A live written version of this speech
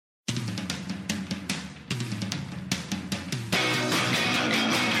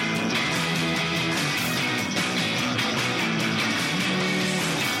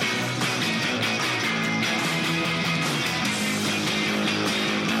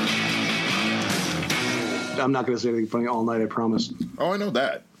I'm not going to say anything funny all night. I promise. Oh, I know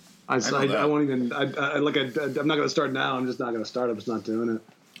that. I won't even. I'm not going to start now. I'm just not going to start. I'm just not doing it.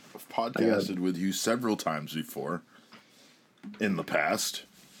 I've podcasted with you several times before in the past,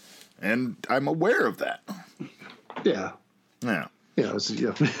 and I'm aware of that. Yeah. Yeah. Yeah.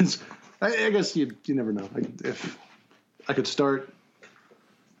 I guess you never know. If I could start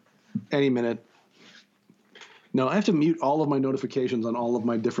any minute. No, I have to mute all of my notifications on all of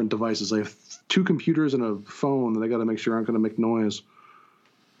my different devices. I have 2 computers and a phone that I got to make sure aren't going to make noise.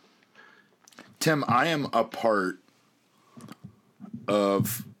 Tim, I am a part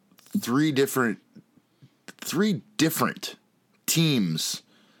of 3 different teams.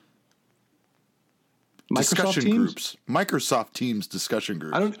 Discussion groups. Microsoft Teams discussion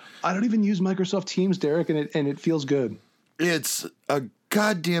groups. I don't even use Microsoft Teams, Derek, and it feels good. It's a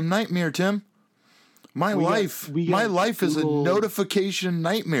goddamn nightmare, Tim. My life is a notification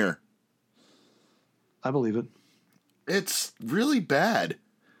nightmare. I believe it. It's really bad.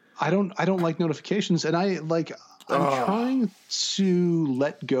 I don't like notifications, and I'm trying to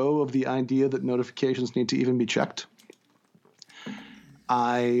let go of the idea that notifications need to even be checked.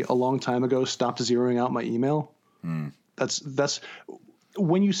 I a long time ago stopped zeroing out my email. That's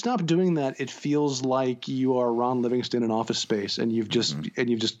when you stop doing that, it feels like you are Ron Livingston in Office Space, and you've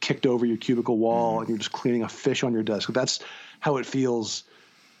just kicked over your cubicle wall, and you're just cleaning a fish on your desk. That's how it feels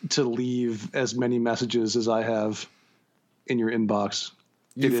to leave as many messages as I have in your inbox.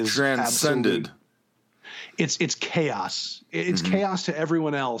 You've transcended. It's chaos. It's chaos to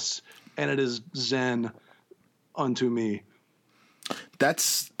everyone else, and it is zen unto me.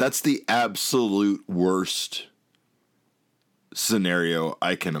 That's the absolute worst scenario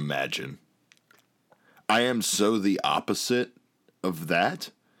I can imagine. I am so the opposite of that.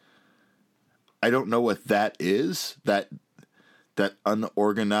 I don't know what that is, that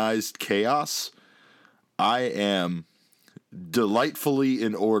unorganized chaos. I am delightfully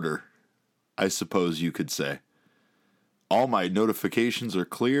in order, I suppose you could say. All my notifications are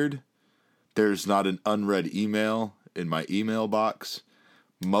cleared. There's not an unread email in my email box.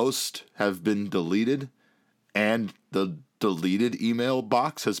 Most have been deleted, and the deleted email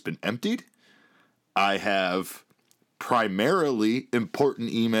box has been emptied. I have primarily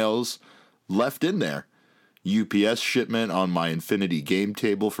important emails left in there. UPS shipment on my Infinity game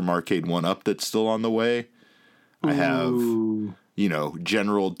table from Arcade 1-Up that's still on the way. I have,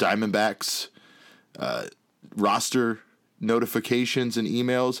 general Diamondbacks roster notifications and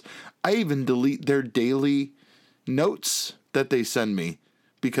emails. I even delete their daily notes that they send me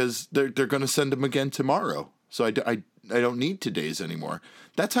because they're going to send them again tomorrow. So I don't need today's anymore.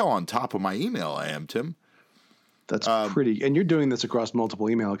 That's how on top of my email I am, Tim. That's pretty. And you're doing this across multiple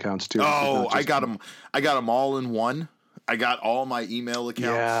email accounts too. Oh, I got them all in one. I got all my email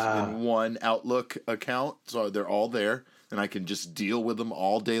accounts in one Outlook account, so they're all there, and I can just deal with them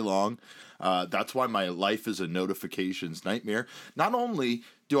all day long. That's why my life is a notifications nightmare. Not only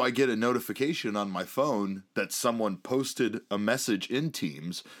do I get a notification on my phone that someone posted a message in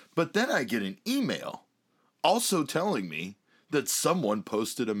Teams, but then I get an email also telling me that someone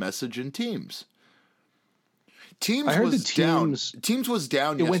posted a message in Teams. Teams was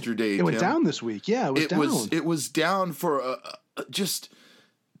down yesterday. It went down this week. Yeah, it was down. It was down for just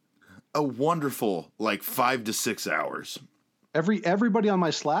a wonderful 5 to 6 hours. Everybody on my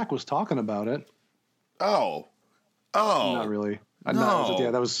Slack was talking about it. Oh, not really. No.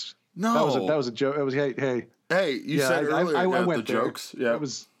 That was a joke. It was hey. Hey, you said earlier I about went the there. jokes. Yeah,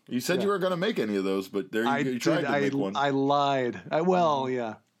 you said you were going to make any of those, but there you tried to make one. I lied.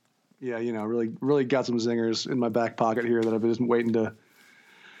 Yeah, really got some zingers in my back pocket here that I've been waiting to.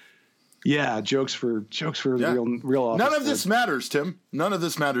 Yeah, jokes for real office. None of this matters, Tim. None of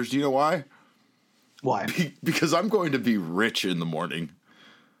this matters. Do you know why? Why? Because I'm going to be rich in the morning.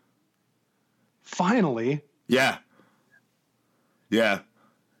 Finally. Yeah.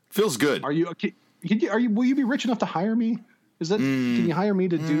 Feels good. Will you be rich enough to hire me? Can you hire me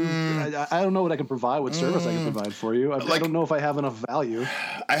to do? I don't know what I can provide, what service I can provide for you. I don't know if I have enough value.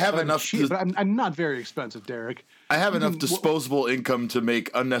 I have enough. But I'm not very expensive, Derek. I have enough disposable income to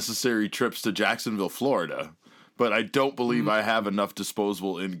make unnecessary trips to Jacksonville, Florida, but I don't believe I have enough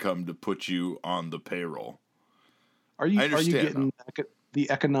disposable income to put you on the payroll. Are you getting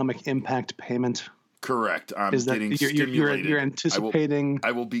the economic impact payment? Correct. I'm getting stimulated. You're anticipating.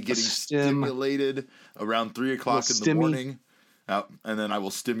 I will be getting stimulated around 3 o'clock in the morning. And then I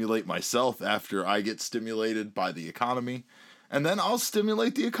will stimulate myself after I get stimulated by the economy. And then I'll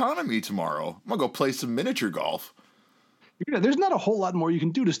stimulate the economy tomorrow. I'm going to go play some miniature golf. There's not a whole lot more you can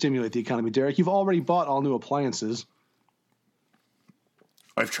do to stimulate the economy, Derek. You've already bought all new appliances.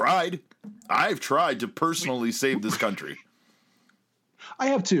 I've tried to personally save this country. I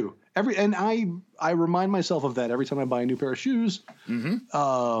have too. I remind myself of that every time I buy a new pair of shoes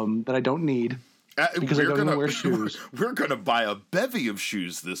that I don't need because I don't even wear shoes. We're gonna buy a bevy of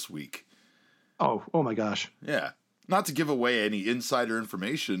shoes this week. Oh my gosh! Yeah, not to give away any insider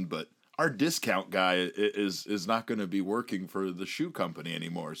information, but our discount guy is not going to be working for the shoe company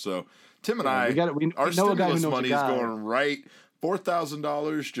anymore. So Tim and our stimulus money is going right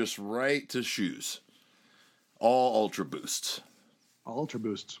 $4,000 just right to shoes, all Ultra Boosts. All Ultra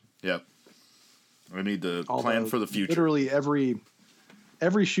Boosts. Yep. I need to plan for the future. Literally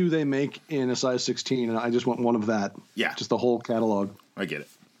every shoe they make in a size 16, and I just want one of that. Yeah. Just the whole catalog. I get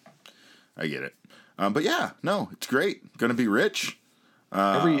it. But yeah, no, it's great. Going to be rich.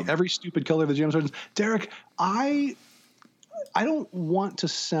 Every stupid color the James Hardens. Derek, I don't want to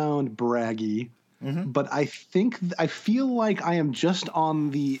sound braggy, but I feel like I am just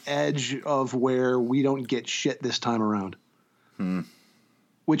on the edge of where we don't get shit this time around.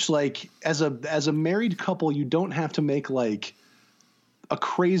 Which, like, as a married couple, you don't have to make like a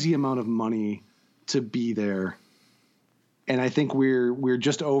crazy amount of money to be there. And I think we're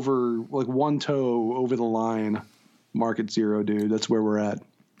just over, like, one toe over the line, market zero, dude. That's where we're at.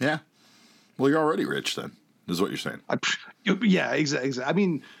 Yeah. Well, you're already rich then, is what you're saying. Yeah, exactly. I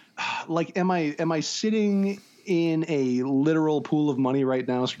mean, like, am I sitting in a literal pool of money right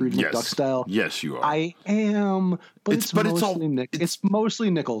now, Scrooge McDuck style? Yes, you are. I am, but it's mostly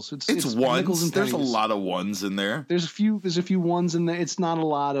nickels. It's ones. Nickels and there's pennies. a lot of ones in there. There's a few ones in there. It's not a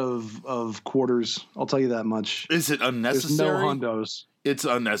lot of quarters. I'll tell you that much. Is it unnecessary? There's no hundos. It's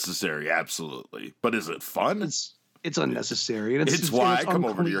unnecessary, absolutely. But is it fun? It's unnecessary. And it's why I come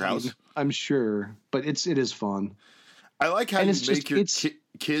over to your house. I'm sure, but it is fun. I like how you make your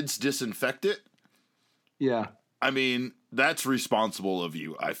kids disinfect it. Yeah. I mean, that's responsible of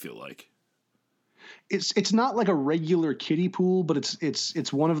you, I feel like. It's not like a regular kiddie pool, but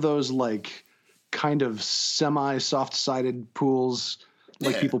it's one of those, like, kind of semi soft-sided pools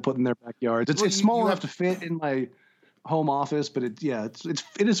like people put in their backyards. It's small enough to fit in my home office, but it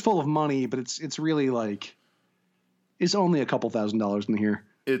is full of money, but it's really like it's only a couple $1,000s in here.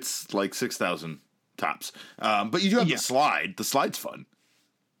 It's like 6,000 tops. But you do have the slide. The slide's fun.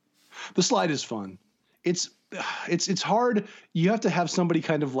 The slide is fun. It's hard. You have to have somebody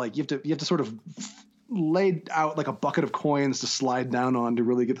kind of like you have to sort of lay out like a bucket of coins to slide down on to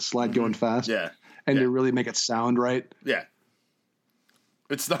really get the slide going fast. Yeah. And to really make it sound right. Yeah.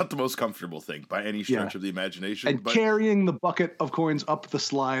 It's not the most comfortable thing by any stretch of the imagination. And carrying the bucket of coins up the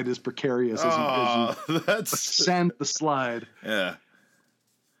slide is precarious as you ascend the slide. Yeah.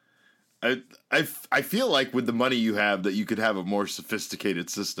 I feel like with the money you have that you could have a more sophisticated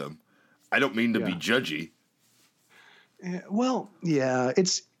system. I don't mean to be judgy. Well, yeah,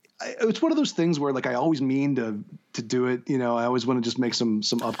 it's one of those things where, like, I always mean to do it. You know, I always want to just make some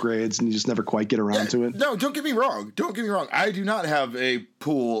upgrades, and you just never quite get around to it. No, don't get me wrong. I do not have a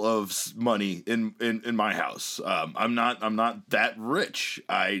pool of money in my house. I'm not that rich.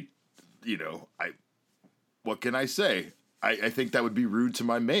 What can I say? I think that would be rude to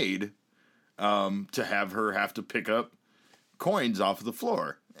my maid to have her have to pick up coins off of the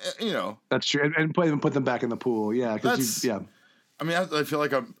floor. You know, that's true, and put them back in the pool. Yeah, I mean, I feel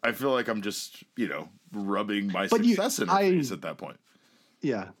like I'm just rubbing my success in her face at that point.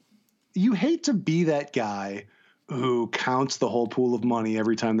 Yeah, you hate to be that guy who counts the whole pool of money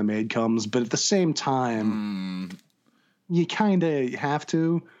every time the maid comes, but at the same time, you kind of have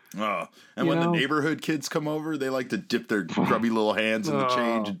to. Oh, and when the neighborhood kids come over, they like to dip their grubby little hands in the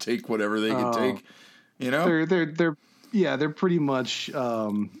change and take whatever they can take. You know, they're pretty much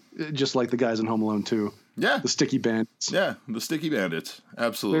just like the guys in Home Alone 2. Yeah, the sticky bandits. Yeah, the sticky bandits.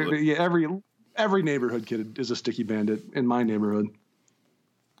 Absolutely. Every neighborhood kid is a sticky bandit in my neighborhood.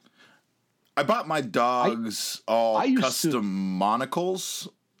 I bought my dogs custom monocles,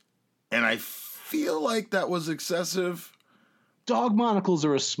 and I feel like that was excessive. Dog monocles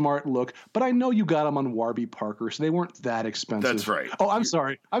are a smart look, but I know you got them on Warby Parker, so they weren't that expensive. That's right. Oh, I'm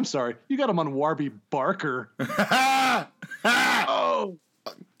sorry. You got them on Warby Barker. Oh,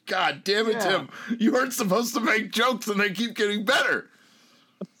 God damn it, Tim. You weren't supposed to make jokes, and they keep getting better.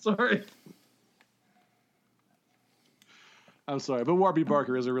 Sorry. I'm sorry, but Warby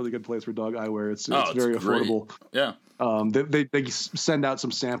Barker is a really good place for dog eyewear. It's very affordable. Yeah. They send out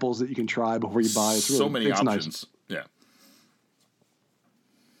some samples that you can try before you buy. It's really, so many options. Nice. Yeah.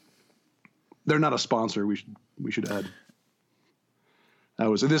 They're not a sponsor. We should add.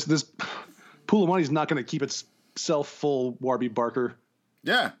 This pool of money is not going to keep itself full. Warby Barker.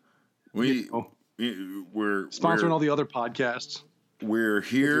 Yeah, we're sponsoring all the other podcasts. we're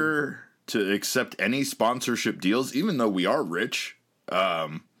here to accept any sponsorship deals, even though we are rich,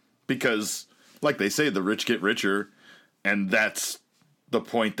 because, like they say, the rich get richer, and that's the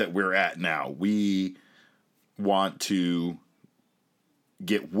point that we're at now. We want to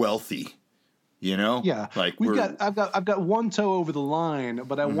get wealthy, you know? Yeah, like I've got one toe over the line,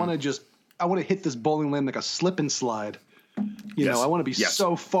 but I want to hit this bowling lane like a slip and slide. You know, I want to be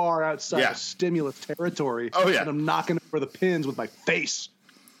so far outside of stimulus territory that I'm knocking over the pins with my face.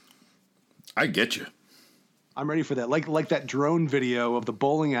 I get you. I'm ready for that. Like that drone video of the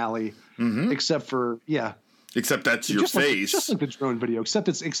bowling alley, except that's your face. Just like the drone video,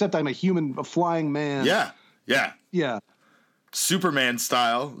 except I'm a flying man. Yeah. Superman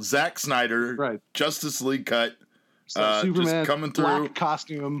style, Zack Snyder, right? Justice League cut. Superman just coming through. Black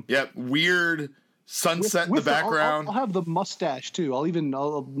costume. Yep, weird sunset in the background. I'll have the mustache too.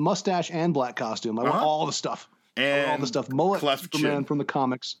 I'll mustache and black costume. I want all the stuff. And all the stuff. Mullet cleft Superman chin. From the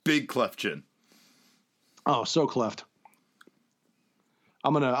comics. Big cleft chin. Oh, so cleft.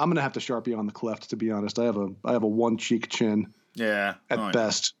 I'm gonna have to Sharpie on the cleft, to be honest. I have a one cheek chin. Yeah. At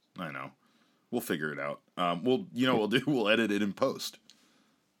best. I know. We'll figure it out. We'll edit it in post.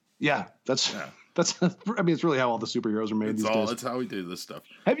 Yeah, that's. I mean, it's really how all the superheroes are made these days. That's how we do this stuff.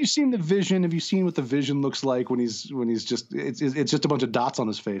 Have you seen the Vision? Have you seen what the Vision looks like when he's just it's just a bunch of dots on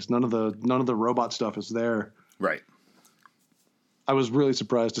his face. None of the robot stuff is there. Right. I was really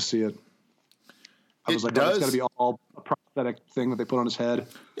surprised to see it. I was like, it's got to be all a prosthetic thing that they put on his head.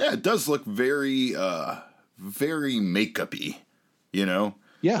 Yeah, it does look very, very makeup-y, you know?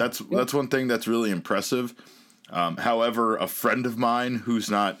 Yeah. That's one thing that's really impressive. However, a friend of mine who's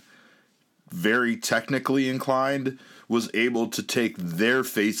not very technically inclined was able to take their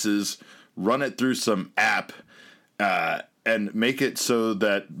faces, run it through some app, and make it so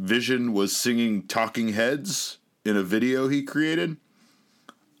that Vision was singing Talking Heads in a video he created.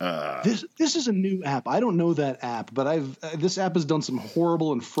 This is a new app. I don't know that app, but this app has done some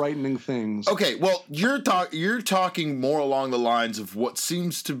horrible and frightening things. Okay, well, you're talking more along the lines of what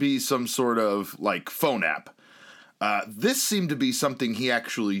seems to be some sort of like phone app. This seemed to be something he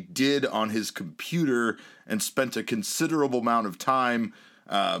actually did on his computer and spent a considerable amount of time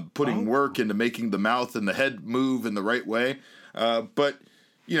putting work into making the mouth and the head move in the right way. But,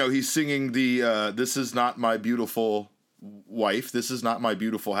 you know, he's singing the "This is not my beautiful wife, this is not my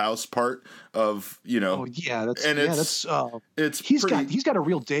beautiful house" part of, you know. Oh yeah, he's got a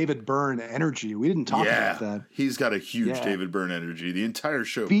real David Byrne energy. We didn't talk about that. He's got a huge David Byrne energy. The entire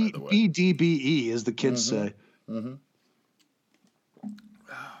show, by the way. BDBE, as the kids say. Mm-hmm.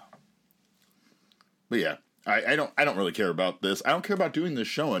 But yeah, I don't really care about this. I don't care about doing this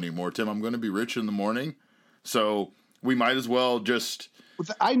show anymore, Tim. I'm going to be rich in the morning, so we might as well just.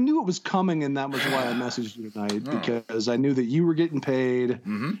 I knew it was coming, and that was why I messaged you tonight, because I knew that you were getting paid,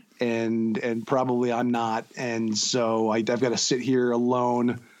 and probably I'm not, and so I've got to sit here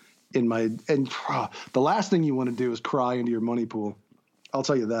alone in my. And the last thing you want to do is cry into your money pool. I'll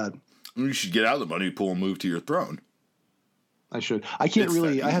tell you that. You should get out of the money pool and move to your throne. I should. I can't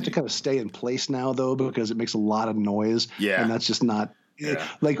really. I have to kind of stay in place now, though, because it makes a lot of noise. Yeah, and that's just not. Yeah.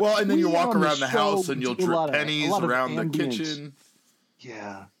 Like, well, and then you walk around the house and you'll drip pennies around the kitchen.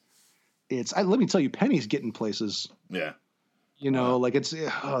 Yeah, let me tell you, pennies getting places. Yeah, you know, like it's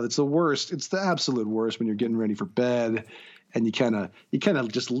the worst. It's the absolute worst when you're getting ready for bed, and you kind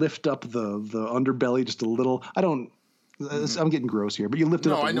of just lift up the underbelly just a little. I'm getting gross here, but you lift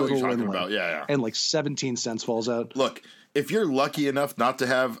it up a little. I know what you're talking about. Yeah. And like 17 cents falls out. Look, if you're lucky enough not to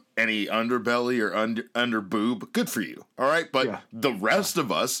have any underbelly or under boob, good for you. All right. But the rest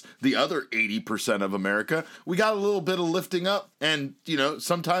of us, the other 80% of America, we got a little bit of lifting up, and, you know,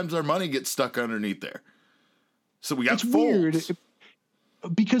 sometimes our money gets stuck underneath there. So we got folds. Weird.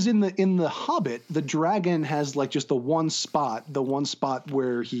 Because in the Hobbit, the dragon has like just the one spot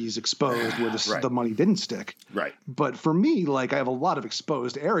where he's exposed, where the money didn't stick. Right. But for me, like I have a lot of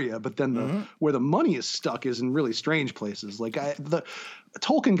exposed area, but then where the money is stuck is in really strange places. Like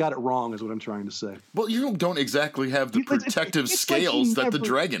Tolkien got it wrong, is what I'm trying to say. Well, you don't exactly have the protective scales that the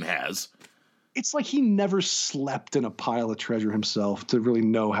dragon has. It's like he never slept in a pile of treasure himself to really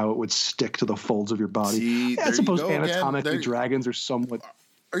know how it would stick to the folds of your body. See, I suppose anatomically dragons are somewhat.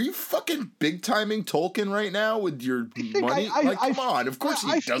 Are you fucking big timing Tolkien right now with your money? Come on. Of course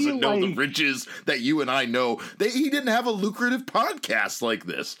he doesn't know the riches that you and I know. He didn't have a lucrative podcast like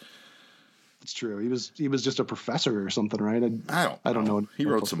this. It's true. He was just a professor or something, right? I don't know. He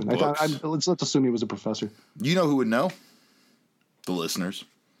wrote some books. Let's assume he was a professor. You know who would know? The listeners.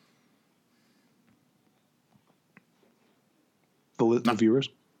 The viewers?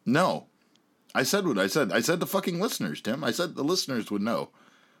 No. I said what I said. I said the fucking listeners, Tim. I said the listeners would know.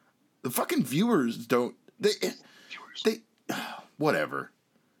 The fucking viewers don't. They whatever.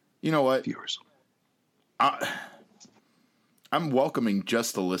 You know what? Viewers. I'm welcoming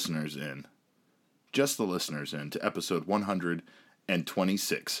just the listeners in. Just the listeners in to episode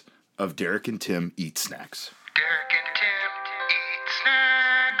 126 of Derek and Tim Eat Snacks. Derek and Tim eat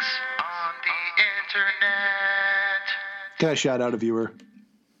snacks on the internet. Can I shout out a viewer?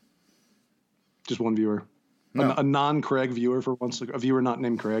 Just one viewer. No. A non-Craig viewer for once. A viewer not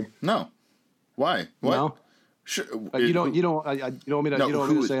named Craig. No. Why? What? No. Sure. You don't want me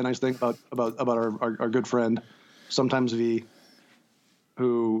to say a nice thing about our good friend, sometimes V,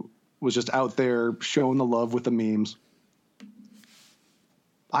 who was just out there showing the love with the memes.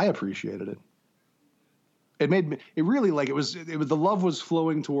 I appreciated it. It made me. It really it was the love was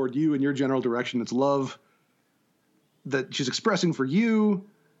flowing toward you in your general direction. It's love that she's expressing for you,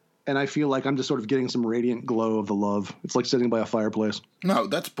 and I feel like I'm just sort of getting some radiant glow of the love. It's like sitting by a fireplace. No,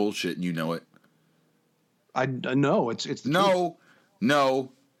 that's bullshit, and you know it. I know it's the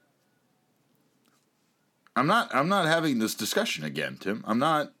No. I'm not having this discussion again, Tim. I'm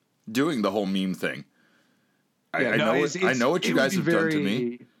not doing the whole meme thing. I know what you guys have done to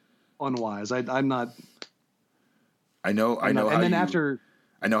me. Unwise. I'm not. I know. And then after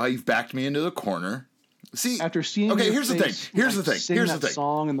I know how you've backed me into the corner. See, after seeing. Okay, your here's face, the thing. Here's the thing.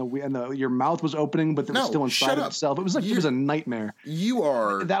 Song and your mouth was opening, but it was still inside of itself. It was like it was a nightmare. You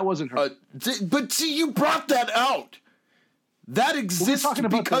are. That wasn't her. But see, you brought that out. That exists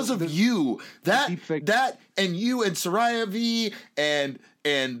because of you. That and you and Soraya V and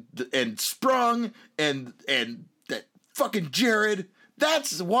Sprung and that fucking Jared.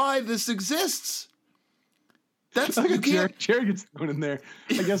 That's why this exists. That's you can't. Jared gets thrown in there.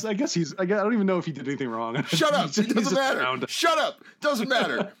 I guess he's. I don't even know if he did anything wrong. Shut up. It doesn't matter. Shut up. Doesn't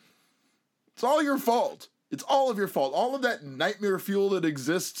matter. It's all your fault. It's all of your fault. All of that nightmare fuel that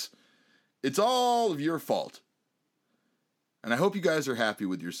exists. It's all of your fault. And I hope you guys are happy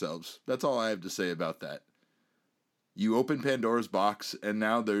with yourselves. That's all I have to say about that. You open Pandora's box, and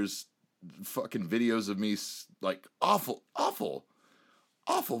now there's fucking videos of me, like, awful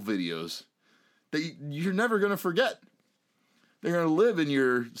videos that you're never going to forget. They're going to live in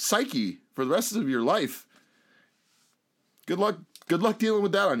your psyche for the rest of your life. Good luck dealing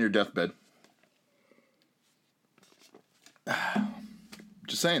with that on your deathbed.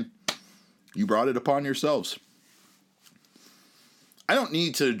 Just saying. You brought it upon yourselves. I don't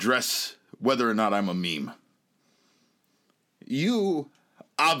need to address whether or not I'm a meme. You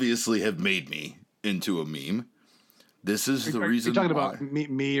obviously have made me into a meme. This is the reason why. You're talking about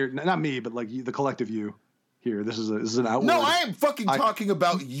me or not me, but like the collective you here. This is an outward. No, I am fucking talking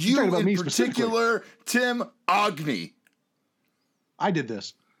about you in particular, Tim Ogney. I did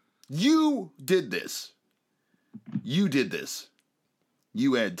this. You did this. You did this.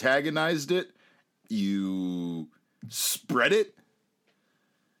 You antagonized it. You spread it.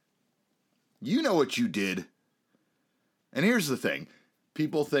 You know what you did. And here's the thing.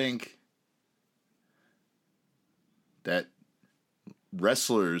 People think that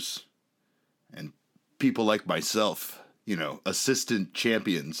wrestlers and people like myself, assistant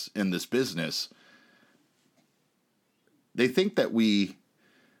champions in this business, they think that we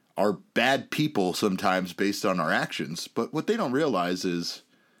are bad people sometimes based on our actions. But what they don't realize is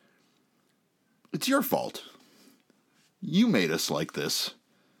it's your fault. You made us like this.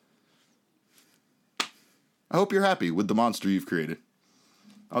 I hope you're happy with the monster you've created.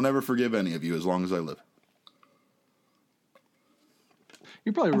 I'll never forgive any of you as long as I live.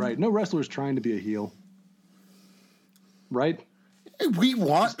 You're probably right. No wrestler's trying to be a heel. Right? We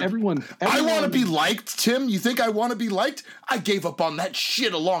want... Everyone I want to be liked, Tim. You think I want to be liked? I gave up on that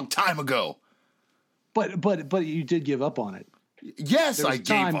shit a long time ago. But you did give up on it. Yes, I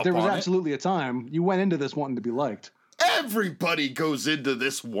gave up on it. There was absolutely a time you went into this wanting to be liked. Everybody goes into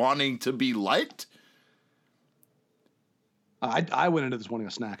this wanting to be liked. I went into this wanting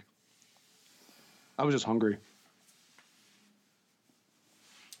a snack. I was just hungry.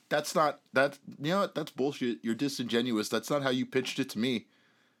 That's bullshit. You're disingenuous. That's not how you pitched it to me.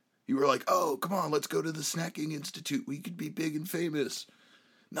 You were like, oh, come on, let's go to the Snacking Institute. We could be big and famous.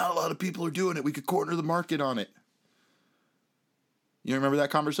 Not a lot of people are doing it. We could corner the market on it. You remember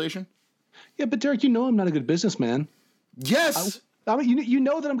that conversation? Yeah, but Derek, I'm not a good businessman. Yes. I mean, you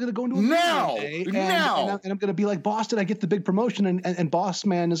know that I'm going to go into a now, and I'm going to be like, boss, did I get the big promotion? And boss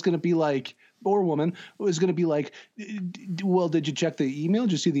man is going to be like, or woman is going to be like, well, did you check the email?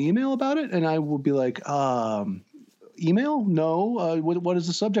 Did you see the email about it? And I will be like, email? No. What is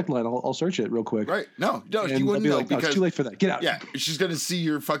the subject line? I'll search it real quick. Right. No, And she I'll wouldn't be know like, no, because it's too late for that. Get out. Yeah, she's gonna see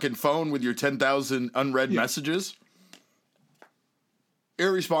your fucking phone with your 10,000 unread messages.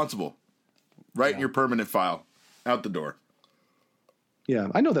 Irresponsible. Right in your permanent file. Out the door. Yeah,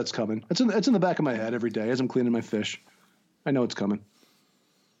 I know that's coming. It's in the back of my head every day as I'm cleaning my fish. I know it's coming.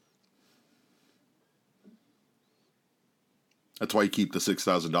 That's why you keep the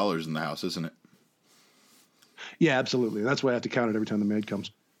 $6,000 in the house, isn't it? Yeah, absolutely. That's why I have to count it every time the maid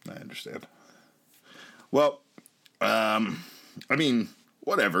comes. I understand. Well, I mean,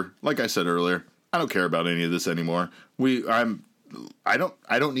 whatever. Like I said earlier, I don't care about any of this anymore. I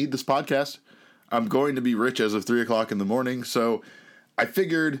don't need this podcast. I'm going to be rich as of 3:00 in the morning, so I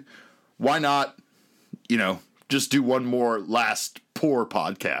figured, why not, just do one more last poor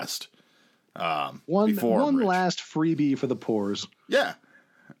podcast. One rich. last freebie for the poors. Yeah,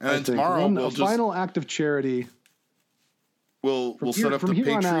 and then tomorrow we'll just final act of charity. We'll set up from the here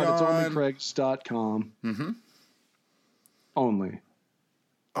Patreon. on out, it's onlycraigs.com. Mm-hmm. Only.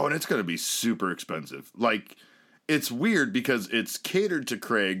 Oh, and it's going to be super expensive. Like, it's weird because it's catered to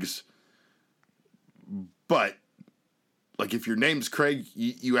Craigs, but like if your name's Craig,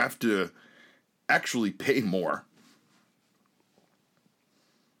 you have to actually pay more.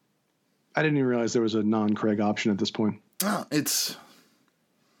 I didn't even realize there was a non-Craig option at this point.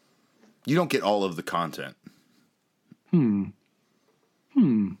 You don't get all of the content.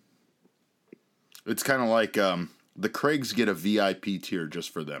 It's kind of like the Craigs get a VIP tier just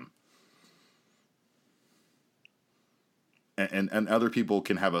for them. And other people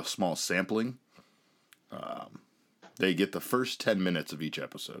can have a small sampling. They get the first 10 minutes of each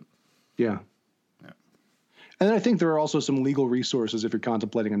episode. Yeah. And then I think there are also some legal resources if you're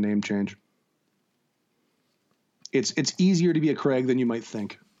contemplating a name change. It's easier to be a Craig than you might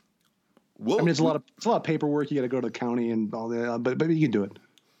think. Well, I mean, it's a lot of paperwork. You got to go to the county and all that, but you can do it.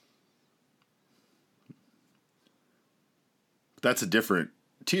 That's a different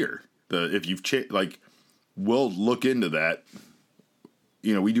tier. If you've we'll look into that.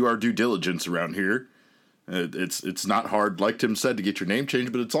 We do our due diligence around here. It's not hard, like Tim said, to get your name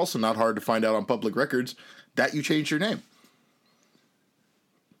changed, but it's also not hard to find out on public records that you changed your name.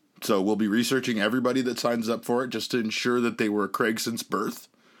 So we'll be researching everybody that signs up for it just to ensure that they were a Craig since birth.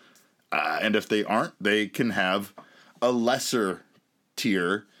 And if they aren't, they can have a lesser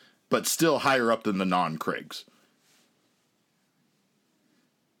tier, but still higher up than the non-Craigs.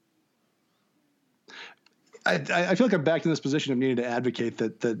 I feel like I'm back in this position of needing to advocate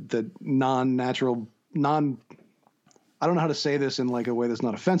that non-natural, I don't know how to say this in like a way that's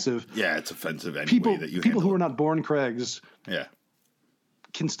not offensive. Yeah, it's offensive anyway that you people who handle are not born Craigs. Yeah.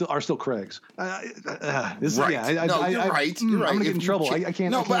 Are still Craigs. Right. You're right. I'm gonna get in trouble. I can't.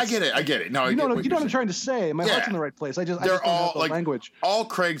 No, but I get it. No, you know what I'm trying to say. My heart's in the right place. I just don't have the language. All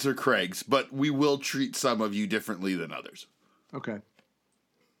Craigs are Craigs, but we will treat some of you differently than others. Okay.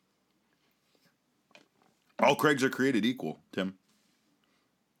 All Craigs are created equal, Tim.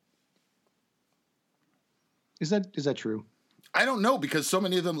 Is that true? I don't know, because so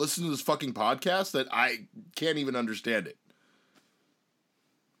many of them listen to this fucking podcast that I can't even understand it.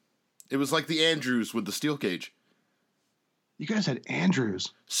 It was like the Andrews with the steel cage. You guys had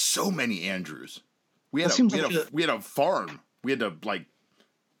Andrews. So many Andrews. We had a farm. We had to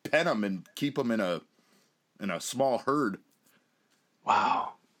pen them and keep them in a small herd.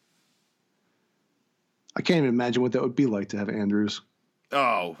 Wow. I can't even imagine what that would be like to have Andrews.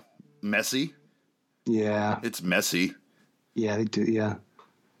 Oh, messy. Yeah. It's messy. Yeah, they do. Yeah.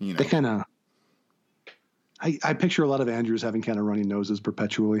 They kind of. I picture a lot of Andrews having kind of runny noses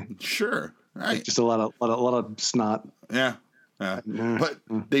perpetually. Sure, right. Like just a lot of snot. Yeah. But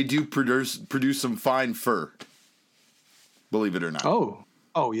they do produce some fine fur. Believe it or not. Oh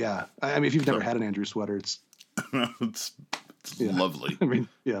yeah. I mean, if you've never had an Andrews sweater, it's lovely. I mean,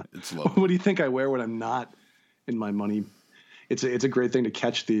 yeah, it's lovely. What do you think I wear when I'm not in my money? It's a great thing to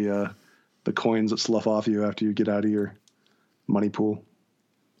catch the coins that slough off you after you get out of your money pool.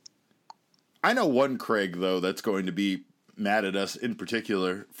 I know one Craig, though, that's going to be mad at us in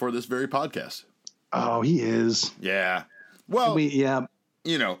particular for this very podcast. Oh, he is. Yeah. Well, yeah.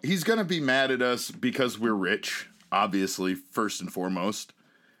 He's going to be mad at us because we're rich, obviously, first and foremost,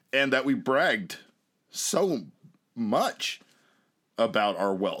 and that we bragged so much about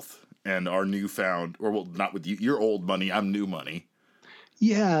our wealth and our newfound, not with you, your old money, I'm new money.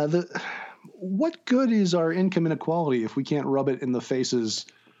 Yeah. What good is our income inequality if we can't rub it in the faces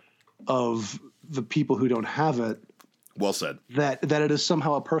of the people who don't have it? Well said. That it is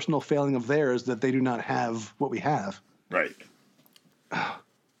somehow a personal failing of theirs that they do not have what we have. Right.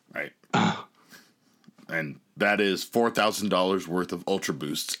 Right. And That is $4,000 worth of Ultra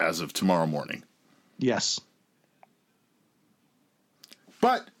Boosts as of tomorrow morning. Yes.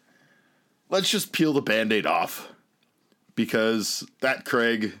 But let's just peel the Band-Aid off, because that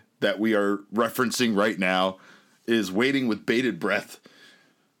Craig that we are referencing right now is waiting with bated breath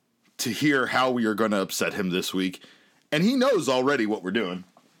to hear how we are going to upset him this week. And he knows already what we're doing.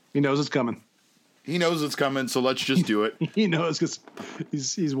 He knows it's coming. He knows it's coming, so let's just do it. He knows because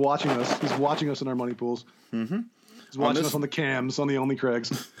he's watching us. He's watching us in our money pools. Mm-hmm. He's watching us on the cams, on the Only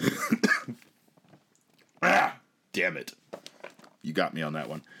Craigs. Damn it. You got me on that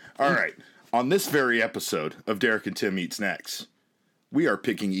one. All right. On this very episode of Derek and Tim Eat Snacks, we are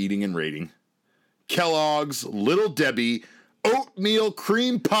picking, eating, and rating Kellogg's Little Debbie Oatmeal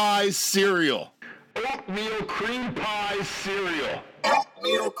Cream Pie Cereal. Oatmeal Cream Pie Cereal.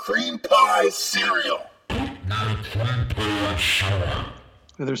 Oatmeal Cream Pie Cereal.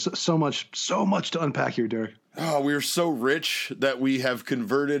 There's so much to unpack here, Derek. Oh, we are so rich that we have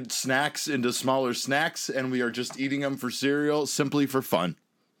converted snacks into smaller snacks, and we are just eating them for cereal simply for fun.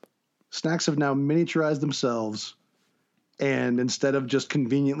 Snacks have now miniaturized themselves, and instead of just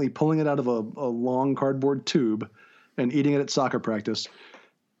conveniently pulling it out of a long cardboard tube and eating it at soccer practice,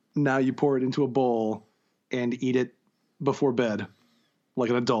 now you pour it into a bowl and eat it before bed like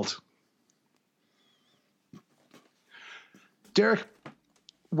an adult. Derek,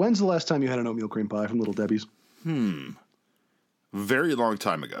 when's the last time you had an oatmeal cream pie from Little Debbie's? Very long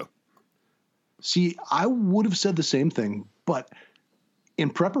time ago. See, I would have said the same thing, but in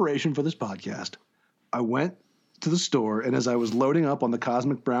preparation for this podcast, I went to the store, and as I was loading up on the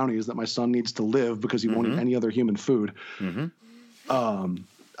cosmic brownies that my son needs to live because he won't eat any other human food,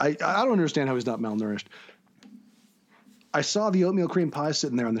 I don't understand how he's not malnourished. I saw the oatmeal cream pie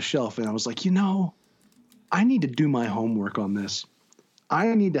sitting there on the shelf, and I was like, I need to do my homework on this.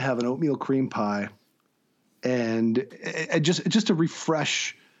 I need to have an oatmeal cream pie, and just to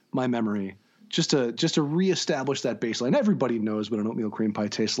refresh my memory, just to reestablish that baseline. Everybody knows what an oatmeal cream pie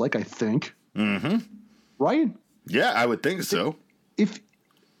tastes like, I think. Mm-hmm. Right? Yeah, I would think so. If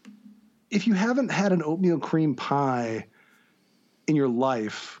you haven't had an oatmeal cream pie in your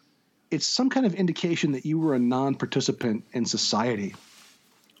life, it's some kind of indication that you were a non-participant in society.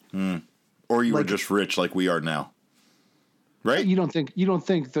 Or you were just rich like we are now. Right? You don't think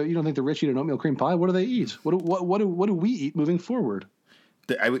the rich eat an oatmeal cream pie? What do they eat? What do we eat moving forward?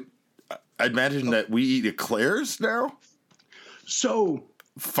 I'd imagine that we eat eclairs now. So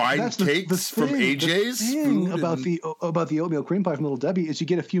fine cakes from AJ's. The thing about the oatmeal cream pie from Little Debbie is you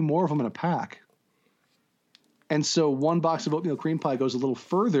get a few more of them in a pack. And so one box of oatmeal cream pie goes a little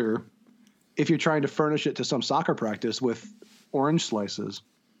further if you're trying to furnish it to some soccer practice with orange slices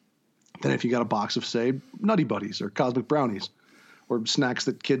than if you got a box of, say, Nutty Buddies or Cosmic Brownies or snacks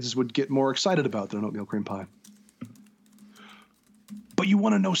that kids would get more excited about than an oatmeal cream pie. But you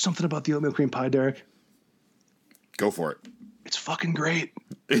want to know something about the oatmeal cream pie, Derek? Go for it. It's fucking great.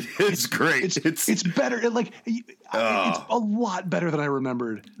 It's great. It's better. It's a lot better than I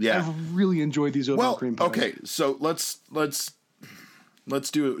remembered. Yeah. I've really enjoyed these oatmeal cream pies. Okay, so let's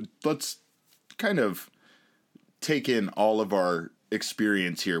do it. Let's kind of take in all of our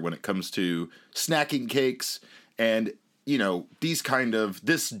experience here when it comes to snacking cakes and,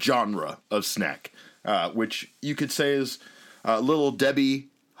 this genre of snack, which you could say is Little Debbie,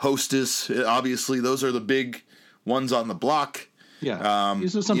 Hostess. Obviously, those are the big ones on the block. Yeah.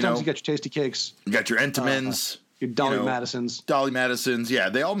 Sometimes you got your Tasty Cakes. You got your Entenmann's. Your Dolly Madison's. Dolly Madison's. Yeah,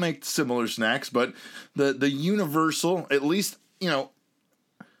 they all make similar snacks, but the universal, at least,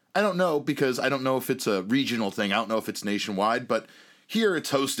 I don't know, because I don't know if it's a regional thing. I don't know if it's nationwide, but here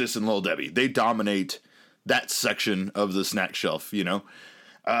it's Hostess and Little Debbie. They dominate that section of the snack shelf,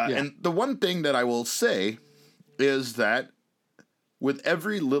 And the one thing that I will say is that with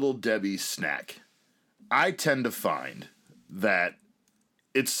every Little Debbie snack, I tend to find that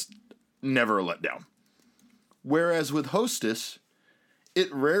it's never a letdown. Whereas with Hostess,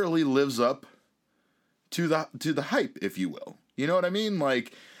 it rarely lives up to the hype, if you will. You know what I mean?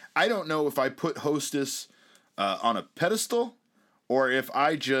 Like, I don't know if I put Hostess on a pedestal or if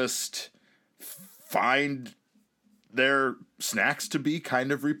I just find their snacks to be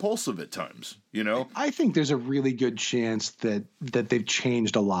kind of repulsive at times, I think there's a really good chance that they've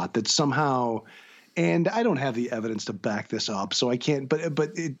changed a lot, that somehow, and I don't have the evidence to back this up, so I can't, but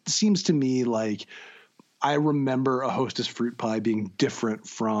it seems to me like I remember a Hostess fruit pie being different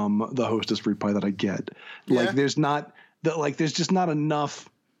from the Hostess fruit pie that I get. Yeah. Like there's just not enough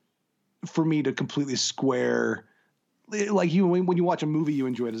for me to completely square. Like when you watch a movie you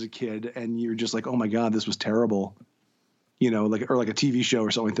enjoyed as a kid and you're just like, oh my God, this was terrible. like a TV show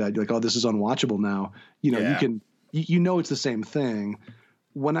or something like that. You're like, oh, this is unwatchable now. You Yeah. can it's the same thing.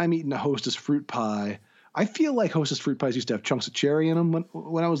 When I'm eating a Hostess fruit pie, I feel like Hostess fruit pies used to have chunks of cherry in them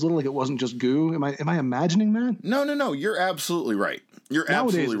when I was little. Like it wasn't just goo. Am I imagining that? No. You're absolutely right. You're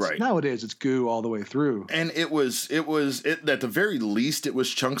absolutely right. Nowadays it's goo all the way through. And it was at the very least it was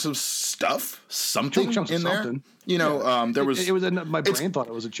chunks of stuff, something Chunks of in there. something. There was. It was my brain thought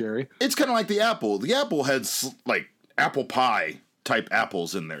it was a cherry. It's kind of like the apple. The apple had like apple pie type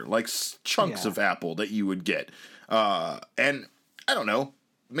apples in there, like chunks of apple that you would get. And I don't know.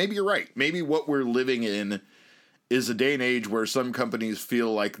 Maybe you're right. Maybe what we're living in is a day and age where some companies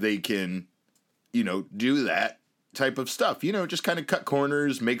feel like they can, do that type of stuff. Just kind of cut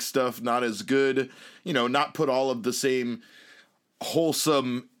corners, make stuff not as good, not put all of the same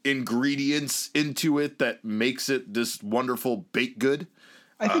wholesome ingredients into it that makes it this wonderful baked good.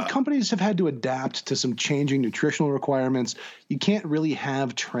 I think companies have had to adapt to some changing nutritional requirements. You can't really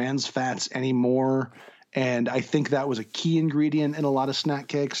have trans fats anymore. And I think that was a key ingredient in a lot of snack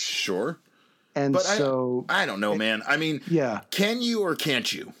cakes. Sure. And but so I don't know, man. I mean, yeah. Can you or can't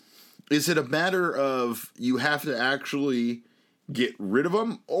you? Is it a matter of you have to actually get rid of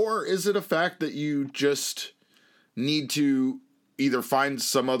them, or is it a fact that you just need to either find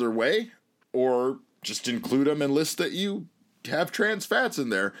some other way or just include them and list that you have trans fats in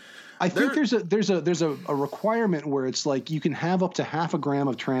there? I think there's a requirement where it's like you can have up to half a gram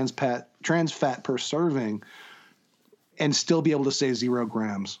of trans fat per serving and still be able to say 0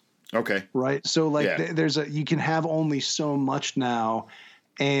 grams. Okay. Right. So you can have only so much now,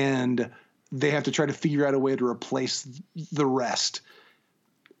 and they have to try to figure out a way to replace the rest.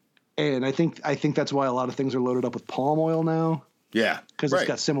 And I think that's why a lot of things are loaded up with palm oil now. Yeah, because it's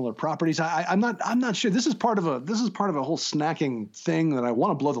got similar properties. I'm not sure. This is part of a whole snacking thing that I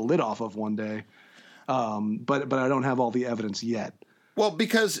want to blow the lid off of one day, but I don't have all the evidence yet. Well,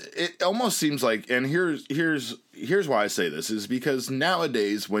 because it almost seems like, and here's why I say this, is because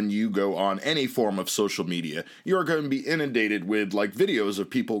nowadays when you go on any form of social media, you're going to be inundated with like videos of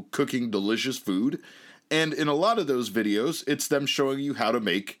people cooking delicious food, and in a lot of those videos, it's them showing you how to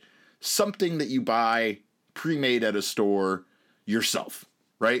make something that you buy pre-made at a store yourself,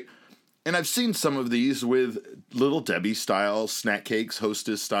 right? And I've seen some of these with Little Debbie style snack cakes,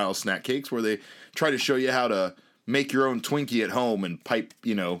 Hostess style snack cakes, where they try to show you how to make your own Twinkie at home and pipe,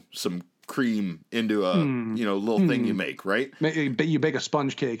 some cream into a, little thing you make, right? You bake a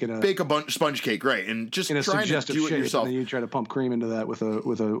sponge cake sponge cake, right? And just in a trying to do it shape, yourself. And then you try to pump cream into that with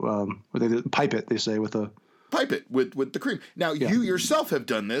a pipe it. They say with a. Pipe it with the cream. Now, you yourself have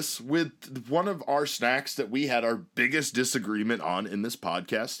done this with one of our snacks that we had our biggest disagreement on in this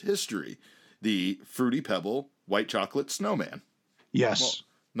podcast history, the Fruity Pebble White Chocolate Snowman. Yes. Well,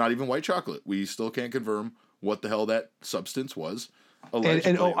 not even white chocolate. We still can't confirm what the hell that substance was.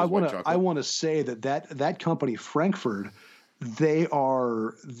 And I want to say that company, Frankfurt, they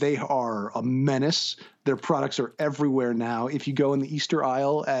are a menace. Their products are everywhere now. If you go in the Easter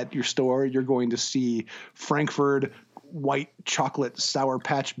aisle at your store, you're going to see Frankfurt white chocolate Sour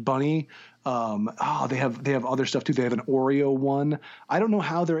Patch Bunny. They have other stuff too. They have an Oreo one. I don't know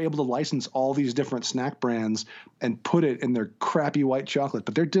how they're able to license all these different snack brands and put it in their crappy white chocolate,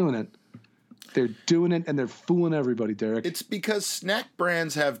 but they're doing it. They're doing it, and they're fooling everybody, Derek. It's because snack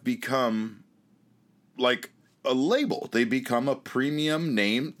brands have become like a label. They become a premium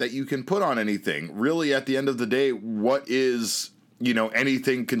name that you can put on anything. Really, at the end of the day, what is,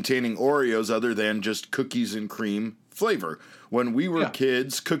 anything containing Oreos other than just cookies and cream flavor? When we were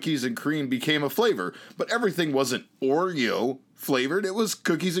kids, cookies and cream became a flavor, but everything wasn't Oreo flavored. It was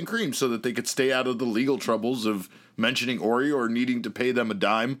cookies and cream so that they could stay out of the legal troubles of mentioning Oreo or needing to pay them a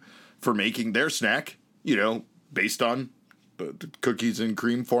dime for making their snack, based on the cookies and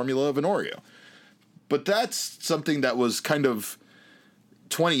cream formula of an Oreo. But that's something that was kind of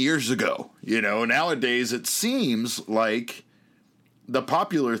 20 years ago. Nowadays it seems like the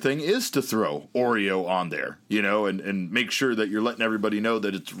popular thing is to throw Oreo on there, and make sure that you're letting everybody know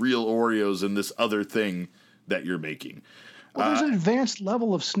that it's real Oreos and this other thing that you're making. Well, there's an advanced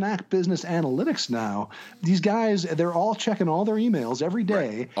level of snack business analytics now. These guys, they're all checking all their emails every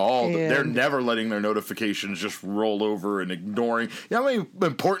day. Right. They're never letting their notifications just roll over and ignoring. You know how many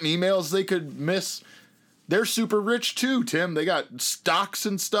important emails they could miss? They're super rich too, Tim. They got stocks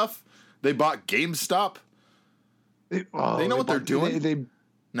and stuff. They bought GameStop. They know what they're doing.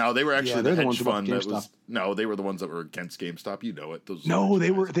 No, they were actually they're the the ones hedge above fund that GameStop. was. No, they were the ones that were against GameStop. You know it. Those No,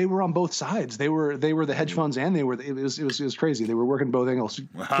 rich guys. they were on both sides. They were the hedge funds, and it was crazy. They were working both angles.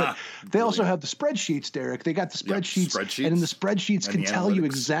 But they also have the spreadsheets, Derek. They got the spreadsheets, and in the spreadsheets and can the tell you analytics.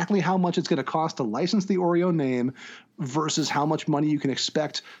 exactly how much it's going to cost to license the Oreo name versus how much money you can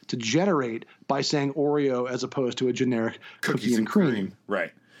expect to generate by saying Oreo as opposed to a generic cookie and cream.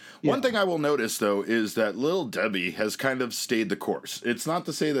 Right. Yeah. One thing I will notice, though, is that Little Debbie has kind of stayed the course. It's not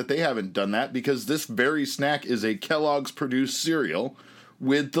to say that they haven't done that, because this very snack is a Kellogg's produced cereal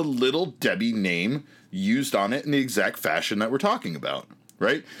with the Little Debbie name used on it in the exact fashion that we're talking about,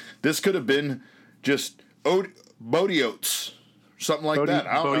 right? This could have been just Bodie Oats, something like that.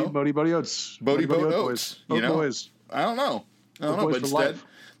 I don't know. Bodie Oats. Bodie Oat Oats. Boys. You know? Boys. I don't know. Boys But for instead, life.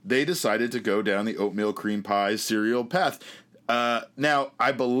 they decided to go down the oatmeal cream pie cereal path. Now,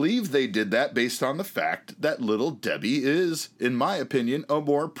 I believe they did that based on the fact that Little Debbie is, in my opinion, a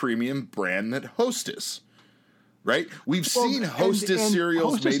more premium brand than Hostess. Right? We've seen Hostess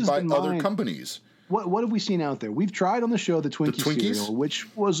cereals Hostess made by is other mine. companies. What have we seen out there? We've tried on the show the Twinkies cereal,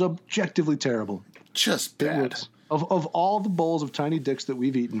 which was objectively terrible. Just It bad. was. Of all the bowls of Tiny Dicks that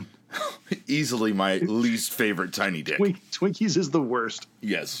we've eaten, Easily my least favorite Tiny Dick. Twinkies is the worst.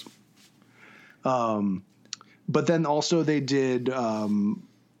 Yes. But then also they did. Well,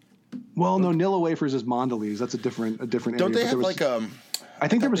 no, Nilla Wafers is Mondelez. That's a different Don't area. they But have there was, I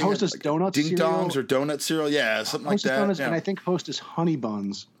think there was they had, Hostess like, Donuts Ding cereal. Dongs or donut cereal? Yeah, something Hostess like that. Donuts, Yeah. and I think Hostess Honey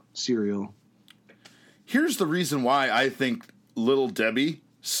Buns cereal. Here's the reason why I think Little Debbie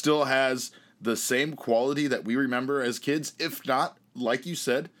still has the same quality that we remember as kids, if not, like you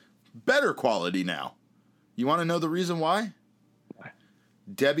said, better quality now. You want to know the reason why? Why?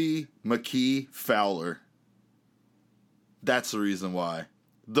 Debbie McKee Fowler. That's the reason why.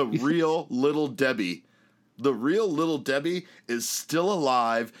 The real Little Debbie. The real Little Debbie is still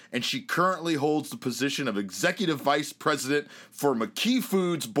alive, and she currently holds the position of Executive Vice President for McKee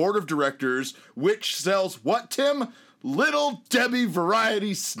Foods Board of Directors, which sells what, Tim? Little Debbie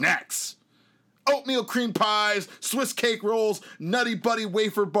variety snacks. Oatmeal cream pies, Swiss cake rolls, Nutty Buddy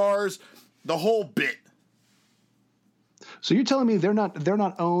wafer bars, the whole bit. So you're telling me they're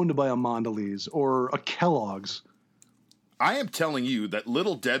not owned by a Mondelez or a Kellogg's? I am telling you that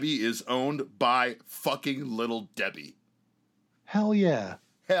Little Debbie is owned by fucking Little Debbie. Hell yeah.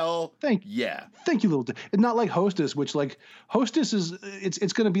 Hell Thank yeah. Thank you, Little Debbie. It's not like Hostess, which like Hostess is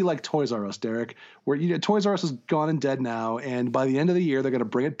it's going to be like Toys R Us, Derek, where Toys R Us is gone and dead now, and by the end of the year they're going to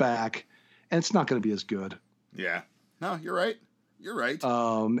bring it back, and it's not going to be as good. Yeah. No, you're right. You're right.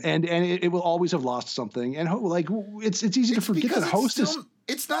 And it will always have lost something, and like it's easy to forget that Hostess.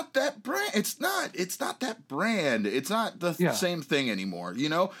 It's not that brand. It's not that brand. It's not the same thing anymore, you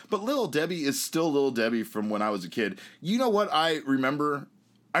know? But Little Debbie is still Little Debbie from when I was a kid. You know what I remember?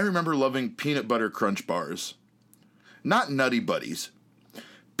 I remember loving peanut butter crunch bars. Not Nutty Buddies.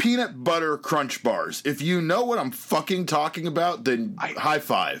 Peanut butter crunch bars. If you know what I'm fucking talking about, then high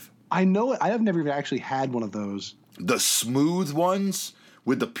five. I know it. I have never even actually had one of those. The smooth ones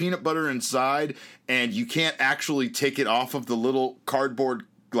with the peanut butter inside, and you can't actually take it off of the little cardboard,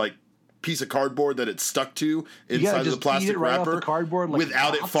 like piece of cardboard that it's stuck to inside of the plastic right wrapper off the cardboard like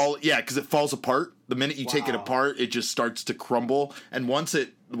without it rocks? fall. Yeah, because it falls apart. The minute you take it apart, it just starts to crumble, and once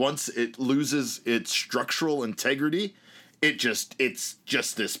it loses its structural integrity, it's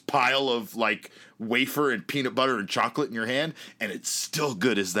just this pile of like wafer and peanut butter and chocolate in your hand, and it's still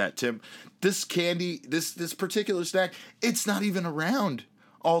good as that, Tim. This candy, this particular snack, it's not even around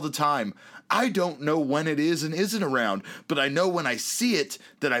all the time. I don't know when it is and isn't around, but I know when I see it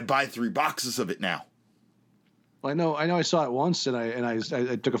that I buy 3 boxes of it now. I know. I saw it once, and I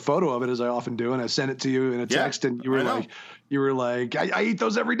took a photo of it, as I often do, and I sent it to you in a text, and you were like, I eat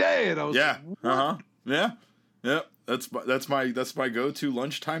those every day, and I was yeah. That's my go-to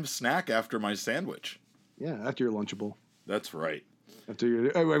lunchtime snack after my sandwich. Yeah, after your Lunchable. That's right.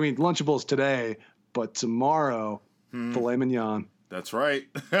 Lunchables today, but tomorrow, filet mignon. That's right.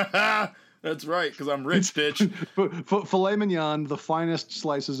 That's right, because I'm rich, bitch. Filet mignon, the finest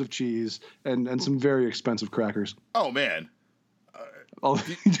slices of cheese, and some very expensive crackers. Oh man. Have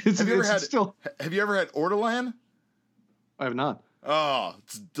you ever had Ortolan? I have not. Oh,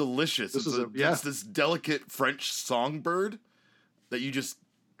 it's delicious. It's this delicate French songbird that you just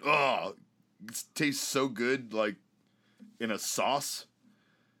it tastes so good, like in a sauce.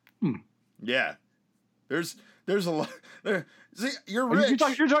 Yeah, there's a lot. See, you're rich.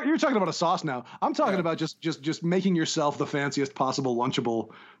 You're talking about a sauce now. I'm talking about just making yourself the fanciest possible Lunchable,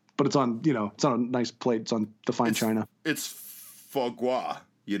 but it's on a nice plate. It's on the fine china. It's foie gras,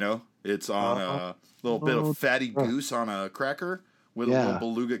 It's on a little bit of fatty goose on a cracker with a little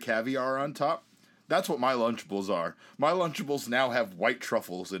beluga caviar on top. That's what my Lunchables are. My Lunchables now have white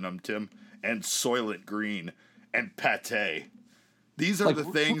truffles in them, Tim, and Soylent Green and pate. These are the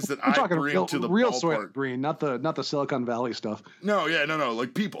things that I bring to the real ballpark. Soylent Green, not the Silicon Valley stuff. No,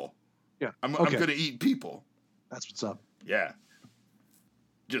 like people. Yeah, I'm going to eat people. That's what's up. Yeah.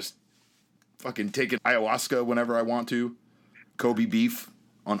 Just fucking taking ayahuasca whenever I want to. Kobe beef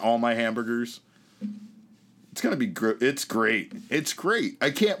on all my hamburgers. It's going to be it's great. It's great. I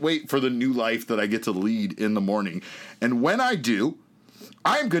can't wait for the new life that I get to lead in the morning. And when I do,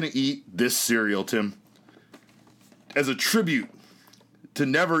 I'm going to eat this cereal, Tim, as a tribute to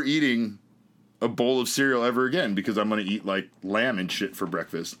never eating a bowl of cereal ever again, because I'm going to eat like lamb and shit for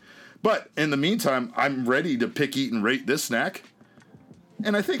breakfast. But in the meantime, I'm ready to pick, eat, and rate this snack.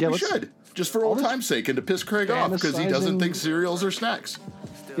 And I think we should, just for old time's sake, and to piss Craig off because he doesn't think cereals are snacks.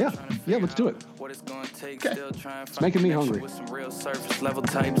 Yeah, let's do it. Okay. It's making me hungry. With some real surface level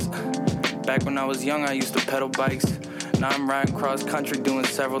types. Back when I was young, I used to pedal bikes. Now I'm riding cross country, doing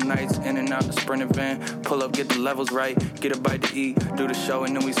several nights. In and out the Sprinter van. Pull up, get the levels right. Get a bite to eat, do the show,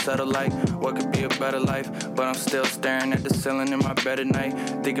 and then we settle like what could be a better life. But I'm still staring at the ceiling in my bed at night.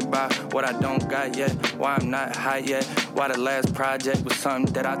 Thinking about what I don't got yet. Why I'm not high yet. Why the last project was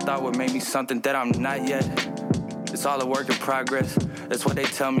something that I thought would make me something that I'm not yet. It's all a work in progress. That's what they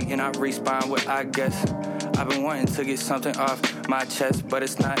tell me, and I respond with I guess. I've been wanting to get something off my chest, but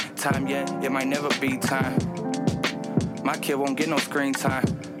it's not time yet. It might never be time. My kid won't get no screen time.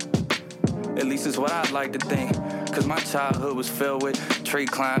 At least it's what I'd like to think. Cause my childhood was filled with tree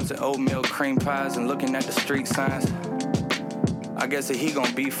climbs and oatmeal cream pies and looking at the street signs. I guess that he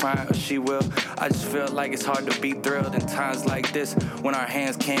gon' be fine, or she will. I just feel like it's hard to be thrilled in times like this, when our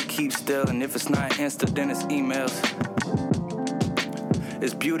hands can't keep still, and if it's not Insta, then it's emails.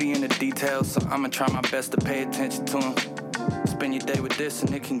 It's beauty in the details, so I'ma try my best to pay attention to them. Spend your day with this,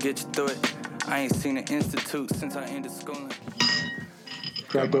 and it can get you through it. I ain't seen an institute since I ended schooling.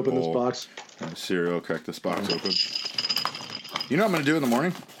 Cracked open this box. Cereal, crack this box open. You know what I'm gonna do in the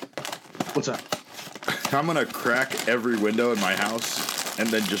morning? What's that? I'm going to crack every window in my house and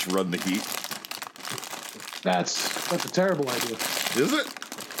then just run the heat. That's a terrible idea. Is it?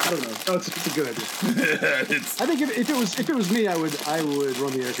 I don't know. No, it's a good idea. I think if it was me, I would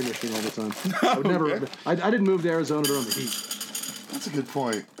run the air conditioning all the time. I would never. I didn't move to Arizona to run the heat. That's a good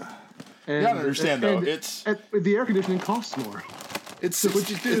point. And, you gotta understand though, the air conditioning costs more. It's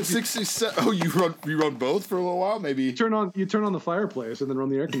 67. Oh, you run both for a little while, maybe. You turn on the fireplace and then run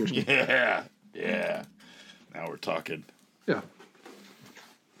the air conditioning. Yeah. Now we're talking. Yeah.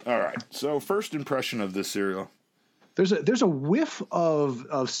 All right. So first impression of this cereal. There's a whiff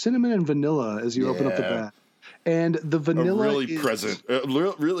of cinnamon and vanilla as you open up the bag, and the vanilla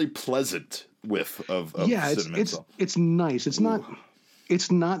really pleasant whiff of cinnamon. It's nice. It's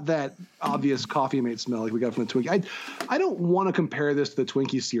not that obvious Coffee Mate smell like we got from the Twinkie. I don't want to compare this to the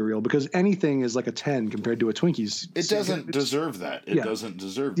Twinkie cereal because anything is like a 10 compared to a Twinkies. It doesn't deserve that. It doesn't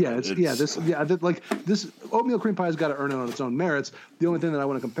deserve that. This oatmeal cream pie has got to earn it on its own merits. The only thing that I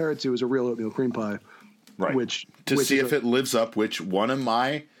want to compare it to is a real oatmeal cream pie. Right. Which see if it lives up, which one of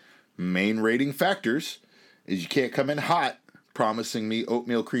my main rating factors is you can't come in hot promising me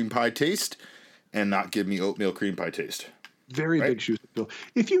oatmeal cream pie taste and not give me oatmeal cream pie taste. Very big shoes to fill.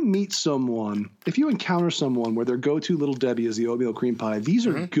 If you encounter someone where their go-to Little Debbie is the oatmeal cream pie, these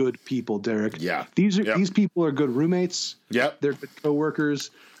are good people, Derek. Yeah. These people are good roommates. Yep. They're good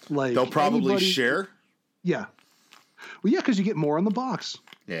coworkers. Like they'll probably share. Yeah. Well, yeah, because you get more in the box.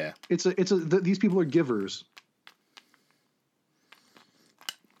 Yeah. These people are givers.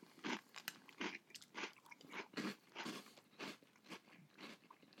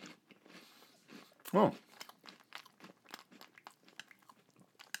 Oh.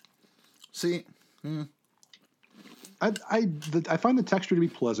 See, I find the texture to be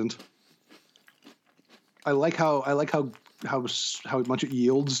pleasant. I like how much it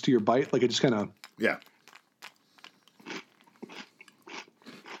yields to your bite. Like it just kind of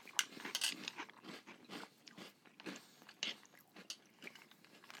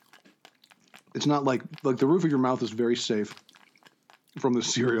It's not like the roof of your mouth is very safe from the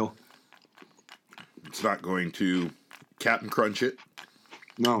cereal. It's not going to Captain Crunch it.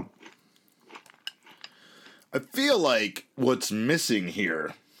 No. I feel like what's missing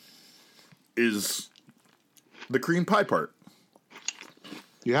here is the cream pie part.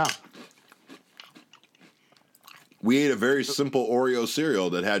 Yeah. We ate a very simple Oreo cereal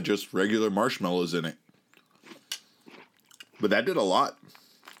that had just regular marshmallows in it. But that did a lot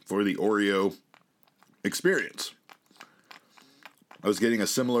for the Oreo experience. I was getting a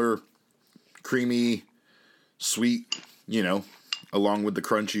similar creamy, sweet, along with the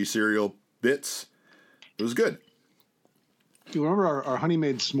crunchy cereal bits. It was good. Do you remember our Honey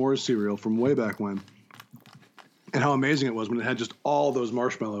Maid S'mores cereal from way back when? And how amazing it was when it had just all those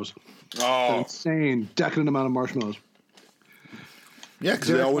marshmallows. An Oh, insane, decadent amount of marshmallows. yeah, because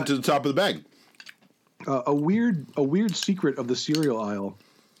they all went to the top of the bag. A weird secret of the cereal aisle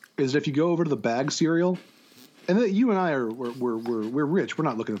is that if you go over to the bag cereal, and that you and I we're rich. We're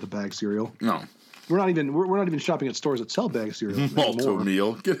not looking at the bag cereal. No. We're not even shopping at stores that sell bag cereal. Malto anymore.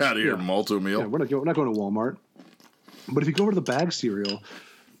 meal. Get out of here, Yeah. Malto meal. Yeah, we're not going to Walmart. But if you go over to the bag cereal,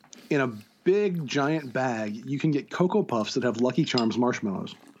 in a big giant bag, you can get Cocoa Puffs that have Lucky Charms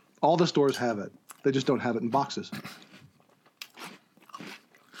marshmallows. All the stores have it. They just don't have it in boxes.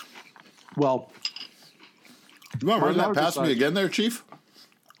 Well, You want to run My that daughter past me decided- again there, Chief?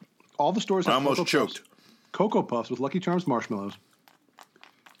 all the stores have I almost Cocoa choked. Puffs, Cocoa Puffs with Lucky Charms marshmallows.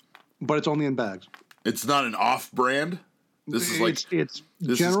 But it's only in bags. It's not an off-brand. This is like it's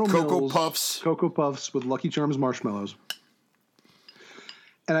this General is Cocoa Mills Puffs. Cocoa Puffs with Lucky Charms marshmallows.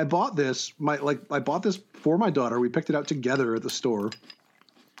 And I bought this. I bought this for my daughter. We picked it out together at the store,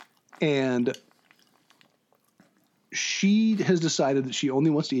 and she has decided that she only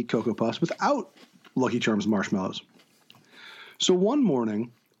wants to eat Cocoa Puffs without Lucky Charms marshmallows. So one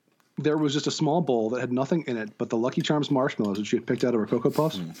morning, there was just a small bowl that had nothing in it but the Lucky Charms marshmallows that she had picked out of her Cocoa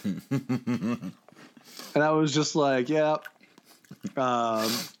Puffs. And I was just like, yeah,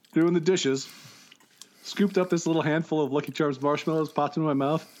 doing the dishes, scooped up this little handful of Lucky Charms marshmallows, popped them in my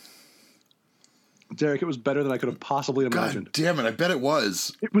mouth. Derek, it was better than I could have possibly imagined. God damn it, I bet it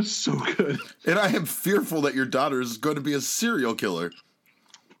was. It was so good. And I am fearful that your daughter is going to be a serial killer.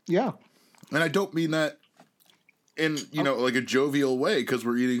 Yeah. And I don't mean that in, like a jovial way because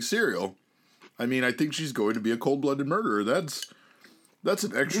we're eating cereal. I mean, I think she's going to be a cold-blooded murderer. That's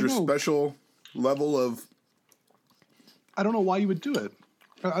an extra No. special level of... I don't know why you would do it.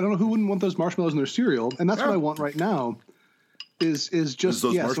 I don't know who wouldn't want those marshmallows in their cereal. And that's Yeah. what I want right now is just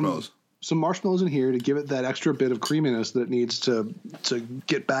those marshmallows. Some marshmallows in here to give it that extra bit of creaminess that it needs to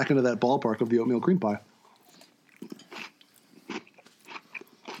get back into that ballpark of the oatmeal cream pie.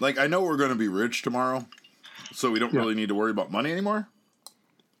 Like, I know we're going to be rich tomorrow, so we don't really need to worry about money anymore.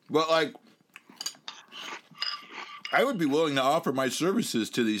 But, like, I would be willing to offer my services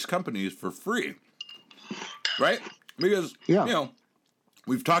to these companies for free. Right? Because,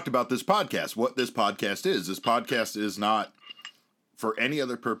 we've talked about this podcast, what this podcast is. This podcast is not for any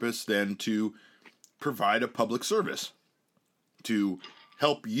other purpose than to provide a public service, to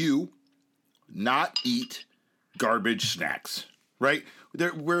help you not eat garbage snacks, right?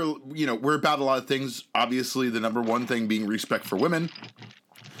 We're about a lot of things. Obviously, the number one thing being respect for women.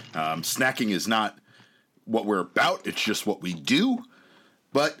 Snacking is not what we're about. It's just what we do.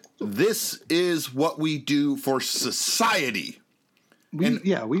 But this is what we do for society. We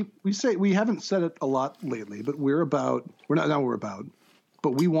haven't said it a lot lately, but we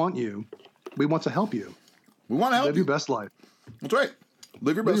want you. We want to help you. We want to help Live you. your best life. That's right.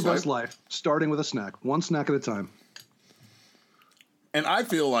 Live your Live best your life. best life, starting with a snack, one snack at a time. And I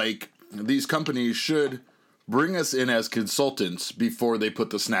feel like these companies should bring us in as consultants before they put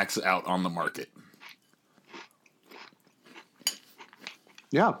the snacks out on the market.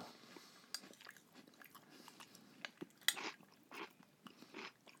 Yeah.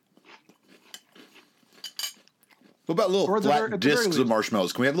 What about little Or at the flat very discs least. of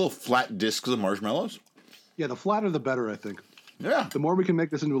marshmallows? Can we have little flat discs of marshmallows? Yeah, the flatter the better, I think. Yeah. The more we can make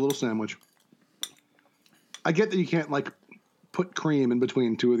this into a little sandwich. I get that you can't, put cream in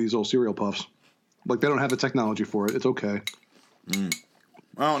between two of these old cereal puffs. They don't have the technology for it. It's okay. I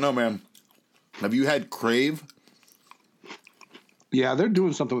don't know, man. Have you had Crave? Yeah, they're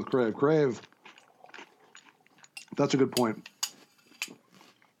doing something with Crave. Crave. That's a good point.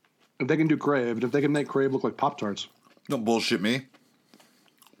 If they can do Crave, and if they can make Crave look like Pop-Tarts. Don't bullshit me.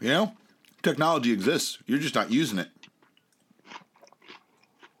 Technology exists. You're just not using it.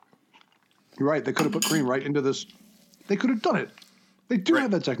 You're right. They could have put cream right into this. They could have done it. They do Right.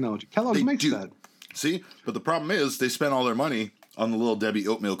 have that technology. Kellogg's They makes do. that. See? But the problem is they spent all their money on the Little Debbie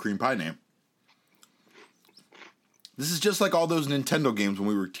oatmeal cream pie name. This is just like all those Nintendo games when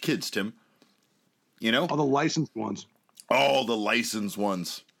we were kids, Tim. All the licensed ones. All the licensed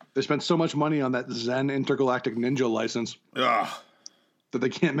ones. They spent so much money on that Zen Intergalactic Ninja license Ugh. that they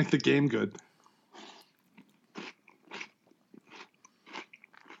can't make the game good.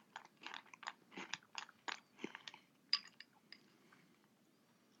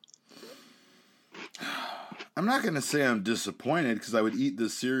 I'm not going to say I'm disappointed because I would eat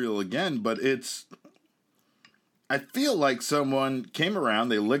this cereal again, but I feel like someone came around,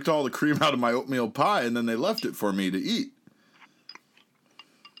 they licked all the cream out of my oatmeal pie, and then they left it for me to eat.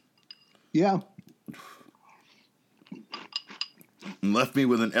 Yeah. And left me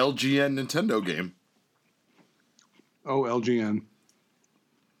with an LGN Nintendo game. Oh, LGN.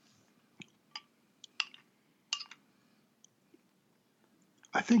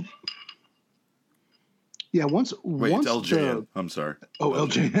 I think. Yeah, once. Wait, once it's LJN. I'm sorry. Oh,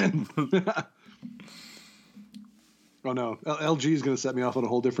 LJN. Oh, no. LG is going to set me off on a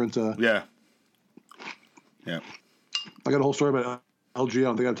whole different. Yeah. Yeah. I got a whole story about LG. I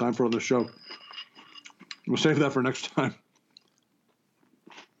don't think I have time for it on this show. We'll save that for next time.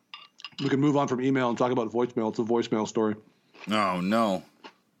 We can move on from email and talk about voicemail. It's a voicemail story. Oh, no.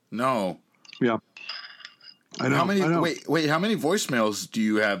 No. Yeah. I know. How many? I know. Wait. How many voicemails do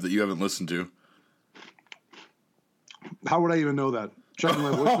you have that you haven't listened to? How would I even know that? Checking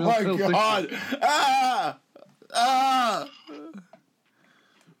my voicemail. Oh my god! Ah! Ah!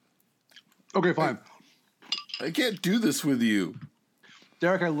 Okay, fine. I can't do this with you.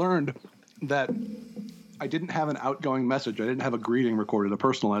 Derek, I learned that I didn't have an outgoing message. I didn't have a greeting recorded, a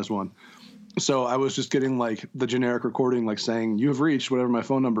personalized one. So I was just getting like the generic recording, like saying, "You have reached whatever my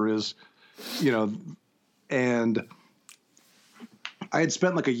phone number is," you know, and I had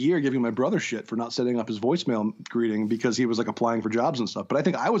spent like a year giving my brother shit for not setting up his voicemail greeting because he was like applying for jobs and stuff. But I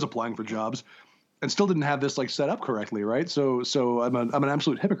think I was applying for jobs and still didn't have this like set up correctly, right? So I'm an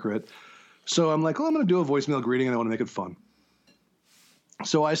absolute hypocrite. So I'm like, well, I'm going to do a voicemail greeting and I want to make it fun.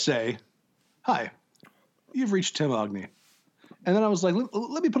 So I say, "Hi, you've reached Tim Ogney." And then I was like,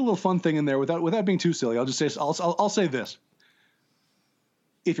 let me put a little fun thing in there without being too silly. I'll just say, I'll say this.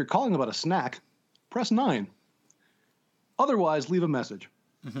 If you're calling about a snack, press 9. Otherwise, leave a message.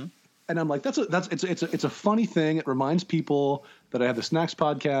 Mm-hmm. And I'm like, it's a funny thing. It reminds people that I have the Snacks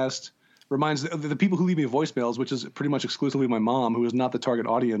podcast. Reminds the people who leave me voicemails, which is pretty much exclusively my mom, who is not the target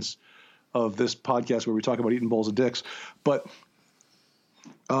audience of this podcast where we talk about eating bowls of dicks. But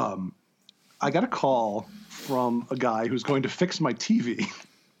I got a call from a guy who's going to fix my TV.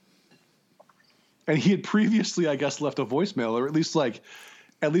 And he had previously, I guess, left a voicemail, or at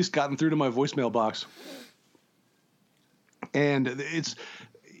least gotten through to my voicemail box. And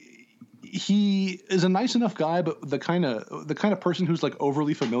he is a nice enough guy, but the kind of person who's like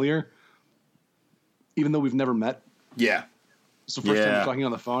overly familiar, even though we've never met. Yeah. It's the first time we're talking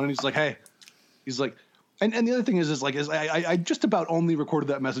on the phone, and he's like, "Hey," he's like, and the other thing is I just about only recorded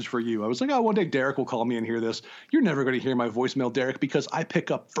that message for you. I was like, "Oh, one day Derek will call me and hear this. You're never going to hear my voicemail, Derek, because I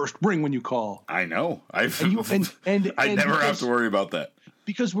pick up first ring when you call." I know. I never have to worry about that.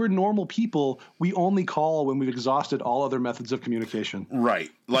 Because we're normal people, we only call when we've exhausted all other methods of communication. Right.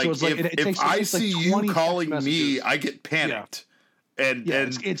 Like, so it's like if I see you calling me, I get panicked. Yeah. And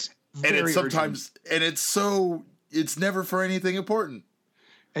it's very sometimes urgent. And it's never for anything important.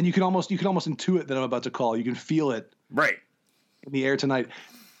 And you can almost intuit that I'm about to call. You can feel it. Right. In the air tonight.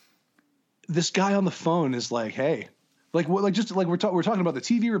 This guy on the phone is like, "Hey," we're talking about the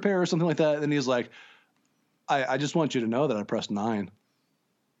TV repair or something like that, and he's like, I just want you to know that I pressed 9."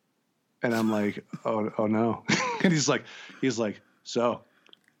 And I'm like, oh no. And he's like, "So,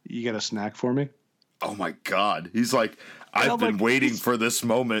 you got a snack for me?" Oh my God. He's like, "I've been waiting for this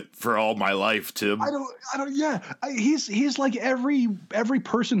moment for all my life, Tim." He's like every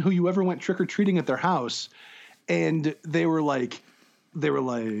person who you ever went trick-or-treating at their house. And they were like,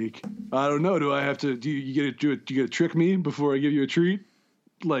 "I don't know. Do you get to trick me before I give you a treat?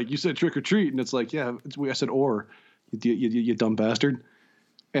 Like, you said trick or treat." And it's like, "Yeah, I said or, you dumb bastard."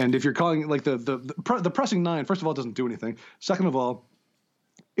 And if you're calling like the pressing 9, first of all, it doesn't do anything. Second of all,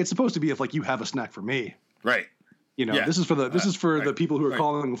 it's supposed to be if like you have a snack for me, right? You know, this is for the people who are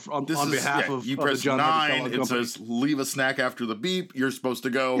calling on behalf of you press the John 9. It says leave a snack after the beep. You're supposed to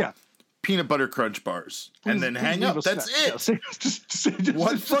go peanut butter crunch bars and then hang up. That's it. Yeah, just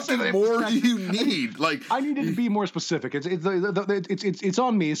what fucking more do you need? Like, I needed to be more specific. It's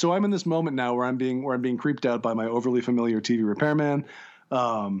on me. So I'm in this moment now where I'm being creeped out by my overly familiar TV repairman.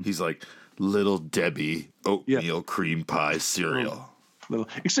 He's like, "Little Debbie oatmeal cream pie cereal."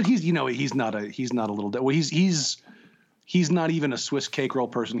 Except he's not a little. Well, he's not even a Swiss cake roll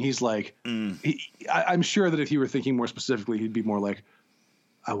person. He's like, I'm sure that if he were thinking more specifically, he'd be more like,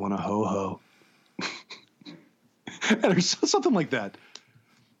 "I want a ho ho," or something like that.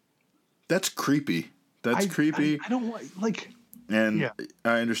 That's creepy. That's creepy. I don't like. And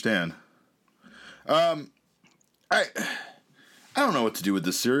I understand. I don't know what to do with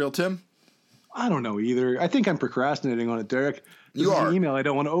this cereal, Tim. I don't know either. I think I'm procrastinating on it, Derek. This you is are. an email I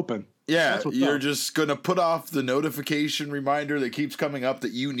don't want to open. Yeah, you're just going to put off the notification reminder that keeps coming up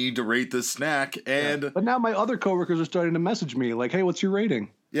that you need to rate this snack. And But now my other coworkers are starting to message me like, "Hey, what's your rating?"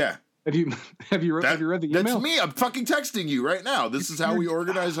 Yeah. Have you read the email? That's me. I'm fucking texting you right now. This is how we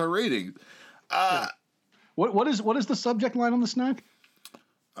organize our ratings. What is the subject line on the snack?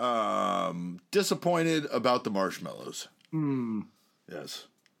 Disappointed about the marshmallows. Yes.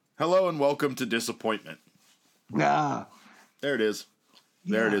 Hello and welcome to disappointment. Ah, There it is.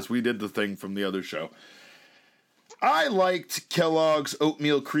 There it is. We did the thing from the other show. I liked Kellogg's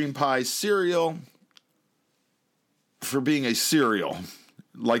oatmeal cream pie cereal for being a cereal.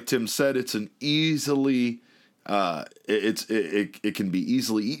 Like Tim said, it's an easily it can be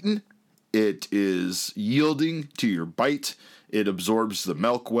easily eaten. It is yielding to your bite. It absorbs the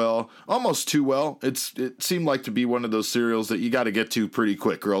milk well, almost too well. It seemed like to be one of those cereals that you got to get to pretty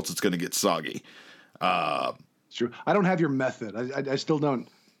quick, or else it's going to get soggy. it's true. I don't have your method. I still don't.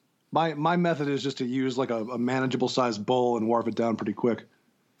 My method is just to use like a manageable sized bowl and warp it down pretty quick.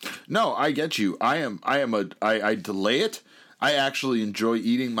 No, I get you. I delay it. I actually enjoy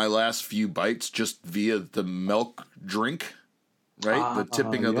eating my last few bites just via the milk drink, right? The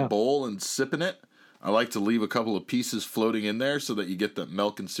tipping of the bowl and sipping it. I like to leave a couple of pieces floating in there so that you get the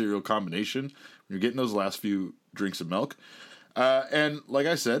milk and cereal combination when you're getting those last few drinks of milk. And like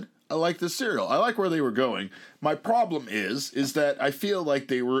I said, I like this cereal. I like where they were going. My problem is that I feel like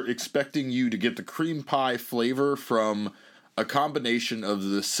they were expecting you to get the cream pie flavor from a combination of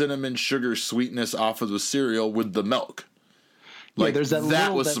the cinnamon sugar sweetness off of the cereal with the milk. Like there's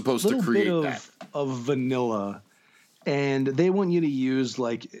that was supposed to create that of vanilla, and they want you to use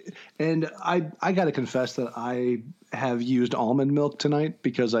and I got to confess that I have used almond milk tonight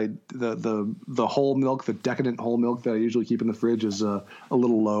because the whole milk, the decadent whole milk that I usually keep in the fridge is a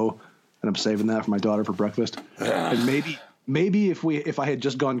little low, and I'm saving that for my daughter for breakfast. And maybe if I had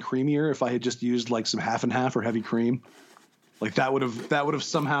just gone creamier, if I had just used like some half and half or heavy cream, like that would have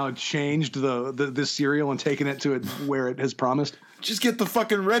somehow changed the cereal and taken it to where it has promised. Just get the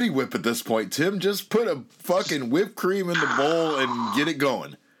fucking Ready Whip at this point, Tim. Just put a fucking whipped cream in the bowl and get it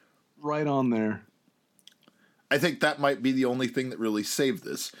going. Right on there. I think that might be the only thing that really saved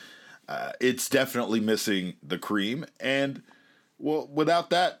this. It's definitely missing the cream, and well, without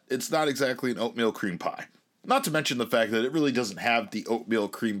that, it's not exactly an oatmeal cream pie. Not to mention the fact that it really doesn't have the oatmeal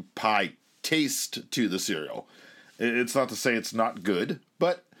cream pie taste to the cereal. It's not to say it's not good,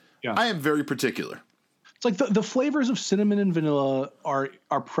 but I am very particular. It's like the flavors of cinnamon and vanilla are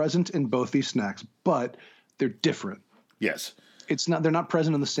present in both these snacks, but they're different. Yes. They're not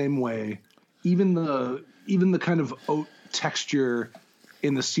present in the same way. Even the kind of oat texture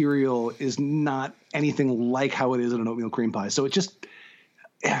in the cereal is not anything like how it is in an oatmeal cream pie. So it just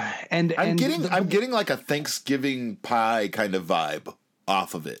I'm getting like a Thanksgiving pie kind of vibe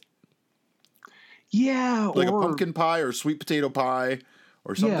off of it. Yeah, like a pumpkin pie or sweet potato pie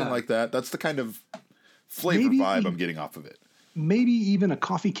or something like that. That's the kind of flavor vibe I'm getting off of it. Maybe even a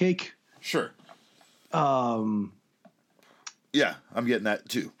coffee cake. Sure. Yeah, I'm getting that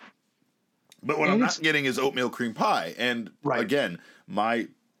too. But what I'm not getting is oatmeal cream pie. And again, my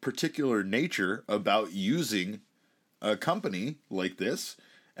particular nature about using a company like this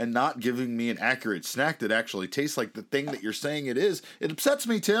and not giving me an accurate snack that actually tastes like the thing that you're saying it is, it upsets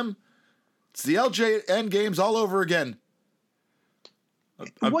me, Tim. It's the LJN games all over again.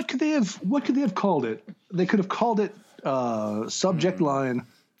 What could they have called it? They could have called it subject line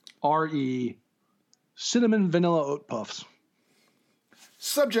RE cinnamon vanilla oat puffs.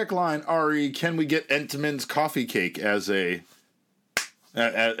 Subject line RE, can we get Entenmann's coffee cake as a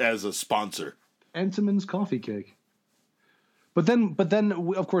sponsor? Entenmann's coffee cake. But then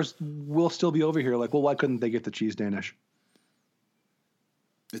of course we'll still be over here like, well, why couldn't they get the cheese Danish?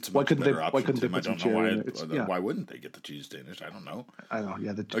 It's a much better option, Tim. I don't know why wouldn't they get the cheese Danish? I don't know. I know,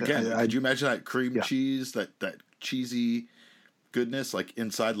 yeah. Could you imagine that cream cheese, that cheesy goodness, like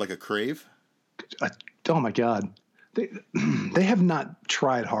inside like a Crave? Oh my God. They have not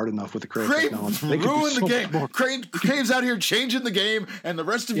tried hard enough with the Crave technology. They ruined the game. Crave's out here changing the game, and the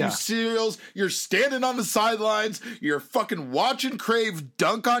rest of you cereals, you're standing on the sidelines, you're fucking watching Crave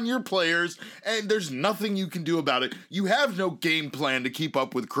dunk on your players, and there's nothing you can do about it. You have no game plan to keep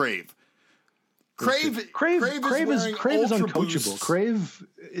up with Crave. Crave is uncoachable. Boosts. Crave,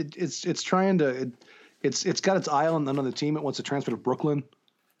 it's trying to it's got its eye on another team. It wants to transfer to Brooklyn.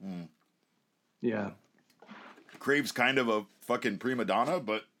 Yeah. Crave's kind of a fucking prima donna,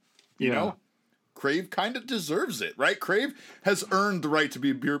 but you know, Crave kind of deserves it, right? Crave has earned the right to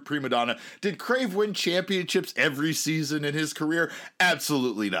be a prima donna. Did Crave win championships every season in his career?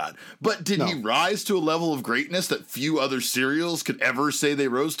 Absolutely not. But did he rise to a level of greatness that few other cereals could ever say they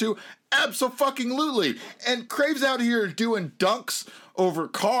rose to? Abso-fucking-lutely. And Crave's out here doing dunks over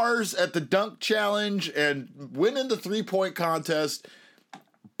cars at the dunk challenge and winning the 3-point contest.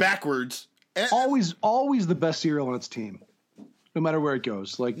 backwards. And always the best cereal on its team, no matter where it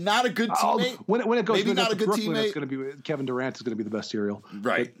goes. Like not a good teammate. When it goes, maybe not a good Brooklyn, teammate. It's going to be Kevin Durant is going to be the best cereal.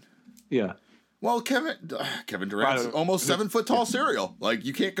 Right. But, yeah. Well, Kevin Durant's almost 7 foot tall cereal. Like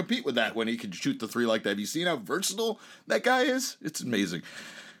you can't compete with that when he can shoot the three like that. Have you seen how versatile that guy is? It's amazing.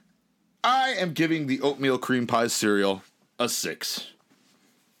 I am giving the oatmeal cream pie cereal a 6.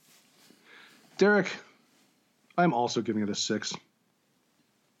 Derek, I'm also giving it a 6.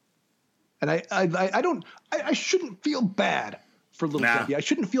 And I shouldn't feel bad for little Debbie. I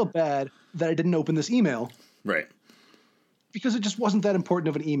shouldn't feel bad that I didn't open this email. Right. Because it just wasn't that important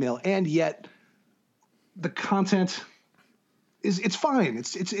of an email. And yet the content it's fine.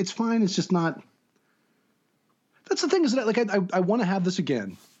 It's fine. It's just not. That's the thing is that like I want to have this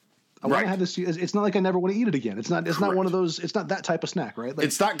again. I want to have this. It's not like I never want to eat it again. It's not one of those. It's not that type of snack, right? Like,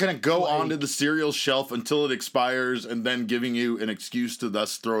 it's not going to go onto the cereal shelf until it expires, and then giving you an excuse to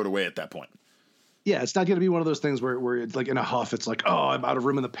thus throw it away at that point. Yeah, it's not going to be one of those things where it's like in a huff. It's like, oh, I'm out of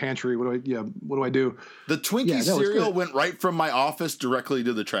room in the pantry. What do I do? The Twinkie cereal went right from my office directly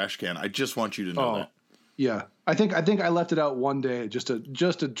to the trash can. I just want you to know that. Yeah, I think I left it out one day just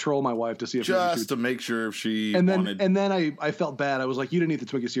to troll my wife to see if to make sure if she wanted. And then I felt bad. I was like, you didn't eat the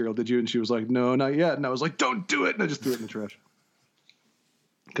Twinkie cereal, did you? And she was like, no, not yet. And I was like, don't do it. And I just threw it in the trash.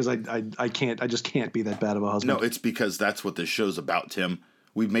 Because I just can't be that bad of a husband. No, it's because that's what this show's about, Tim.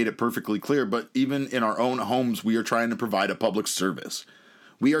 We've made it perfectly clear, but even in our own homes, we are trying to provide a public service.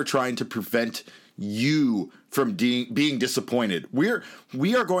 We are trying to prevent you from being disappointed. We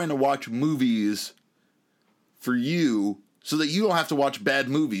are going to watch movies for you so that you don't have to watch bad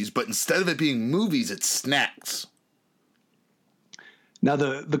movies, but instead of it being movies, it's snacks. Now,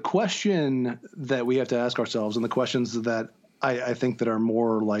 the question that we have to ask ourselves, and the questions that I think that are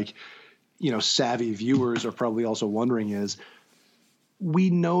more like, savvy viewers are probably also wondering is, we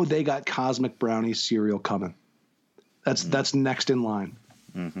know they got Cosmic Brownie cereal coming. That's next in line.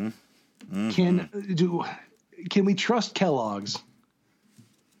 Mm-hmm. Mm-hmm. Can we trust Kellogg's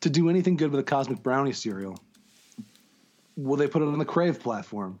to do anything good with a Cosmic Brownie cereal? Will they put it on the Crave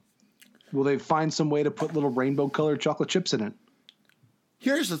platform? Will they find some way to put little rainbow-colored chocolate chips in it?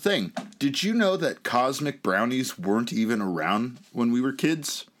 Here's the thing. Did you know that Cosmic Brownies weren't even around when we were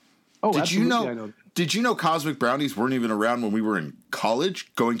kids? Oh, absolutely, I know. Did you know Cosmic Brownies weren't even around when we were in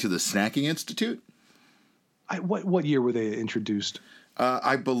college going to the Snacking Institute? What year were they introduced?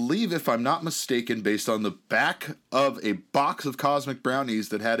 I believe, if I'm not mistaken, based on the back of a box of Cosmic Brownies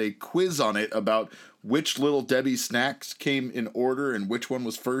that had a quiz on it about which Little Debbie snacks came in order and which one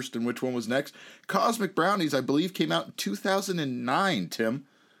was first and which one was next. Cosmic Brownies, I believe, came out in 2009, Tim.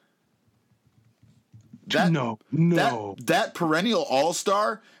 That perennial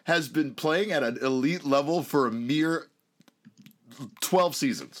all-star has been playing at an elite level for a mere 12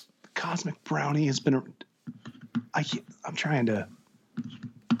 seasons. Cosmic Brownie has been I'm trying to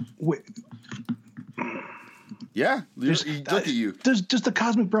wait. Yeah, look at you. Does the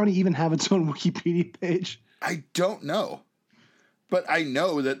Cosmic Brownie even have its own Wikipedia page? I don't know. But I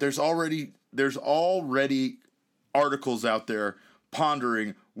know that there's already articles out there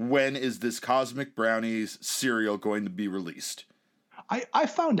pondering when is this Cosmic Brownies cereal going to be released. I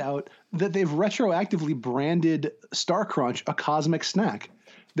found out that they've retroactively branded Star Crunch a cosmic snack.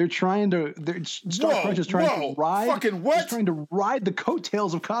 They're trying to. Star Crunch is trying to ride. Fucking what? He's trying to ride the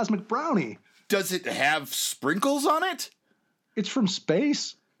coattails of Cosmic Brownie. Does it have sprinkles on it? It's from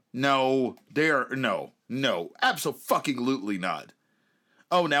space. No, no, absolutely not.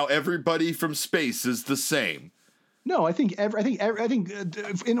 Oh, now everybody from space is the same. No, I think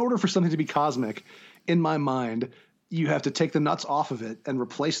in order for something to be cosmic, in my mind, you have to take the nuts off of it and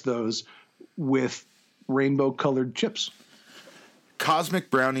replace those with rainbow-colored chips.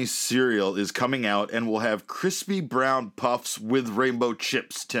 Cosmic Brownie cereal is coming out and will have crispy brown puffs with rainbow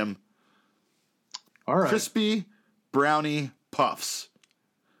chips, Tim. All right. Crispy brownie puffs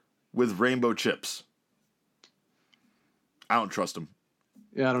with rainbow chips. I don't trust them.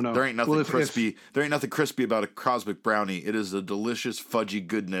 Yeah, I don't know. There ain't nothing crispy. There ain't nothing crispy about a Cosmic Brownie. It is a delicious fudgy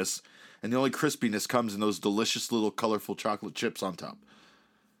goodness, and the only crispiness comes in those delicious little colorful chocolate chips on top.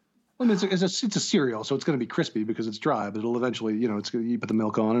 I mean, it's a cereal, so it's going to be crispy because it's dry, but it'll eventually, you put the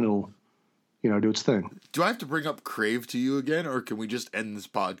milk on and it'll, do its thing. Do I have to bring up Crave to you again, or can we just end this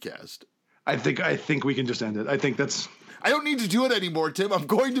podcast? I think we can just end it. I think that's. I don't need to do it anymore, Tim. I'm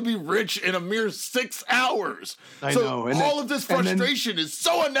going to be rich in a mere 6 hours. I know. And all of this frustration is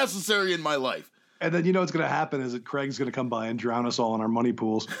so unnecessary in my life. And then what's going to happen is that Craig's going to come by and drown us all in our money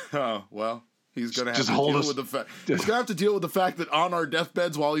pools. Oh, well. He's going to have to deal with the fact. He's going to have to deal with the fact that on our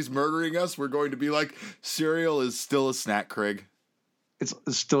deathbeds while he's murdering us, we're going to be like, cereal is still a snack, Craig. It's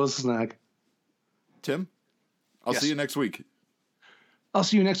still a snack. Tim, I'll Yes. see you next week. I'll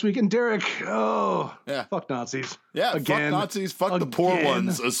see you next week. And Derek, Yeah. fuck Nazis. Yeah, Again. fuck Nazis. Fuck the poor Again.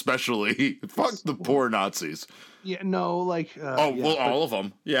 ones, especially. Fuck the poor Nazis. Yeah, no, like. All of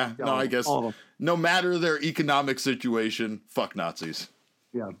them. Yeah, no, I guess. all of them. No matter their economic situation, fuck Nazis.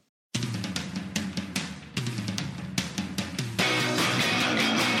 Yeah.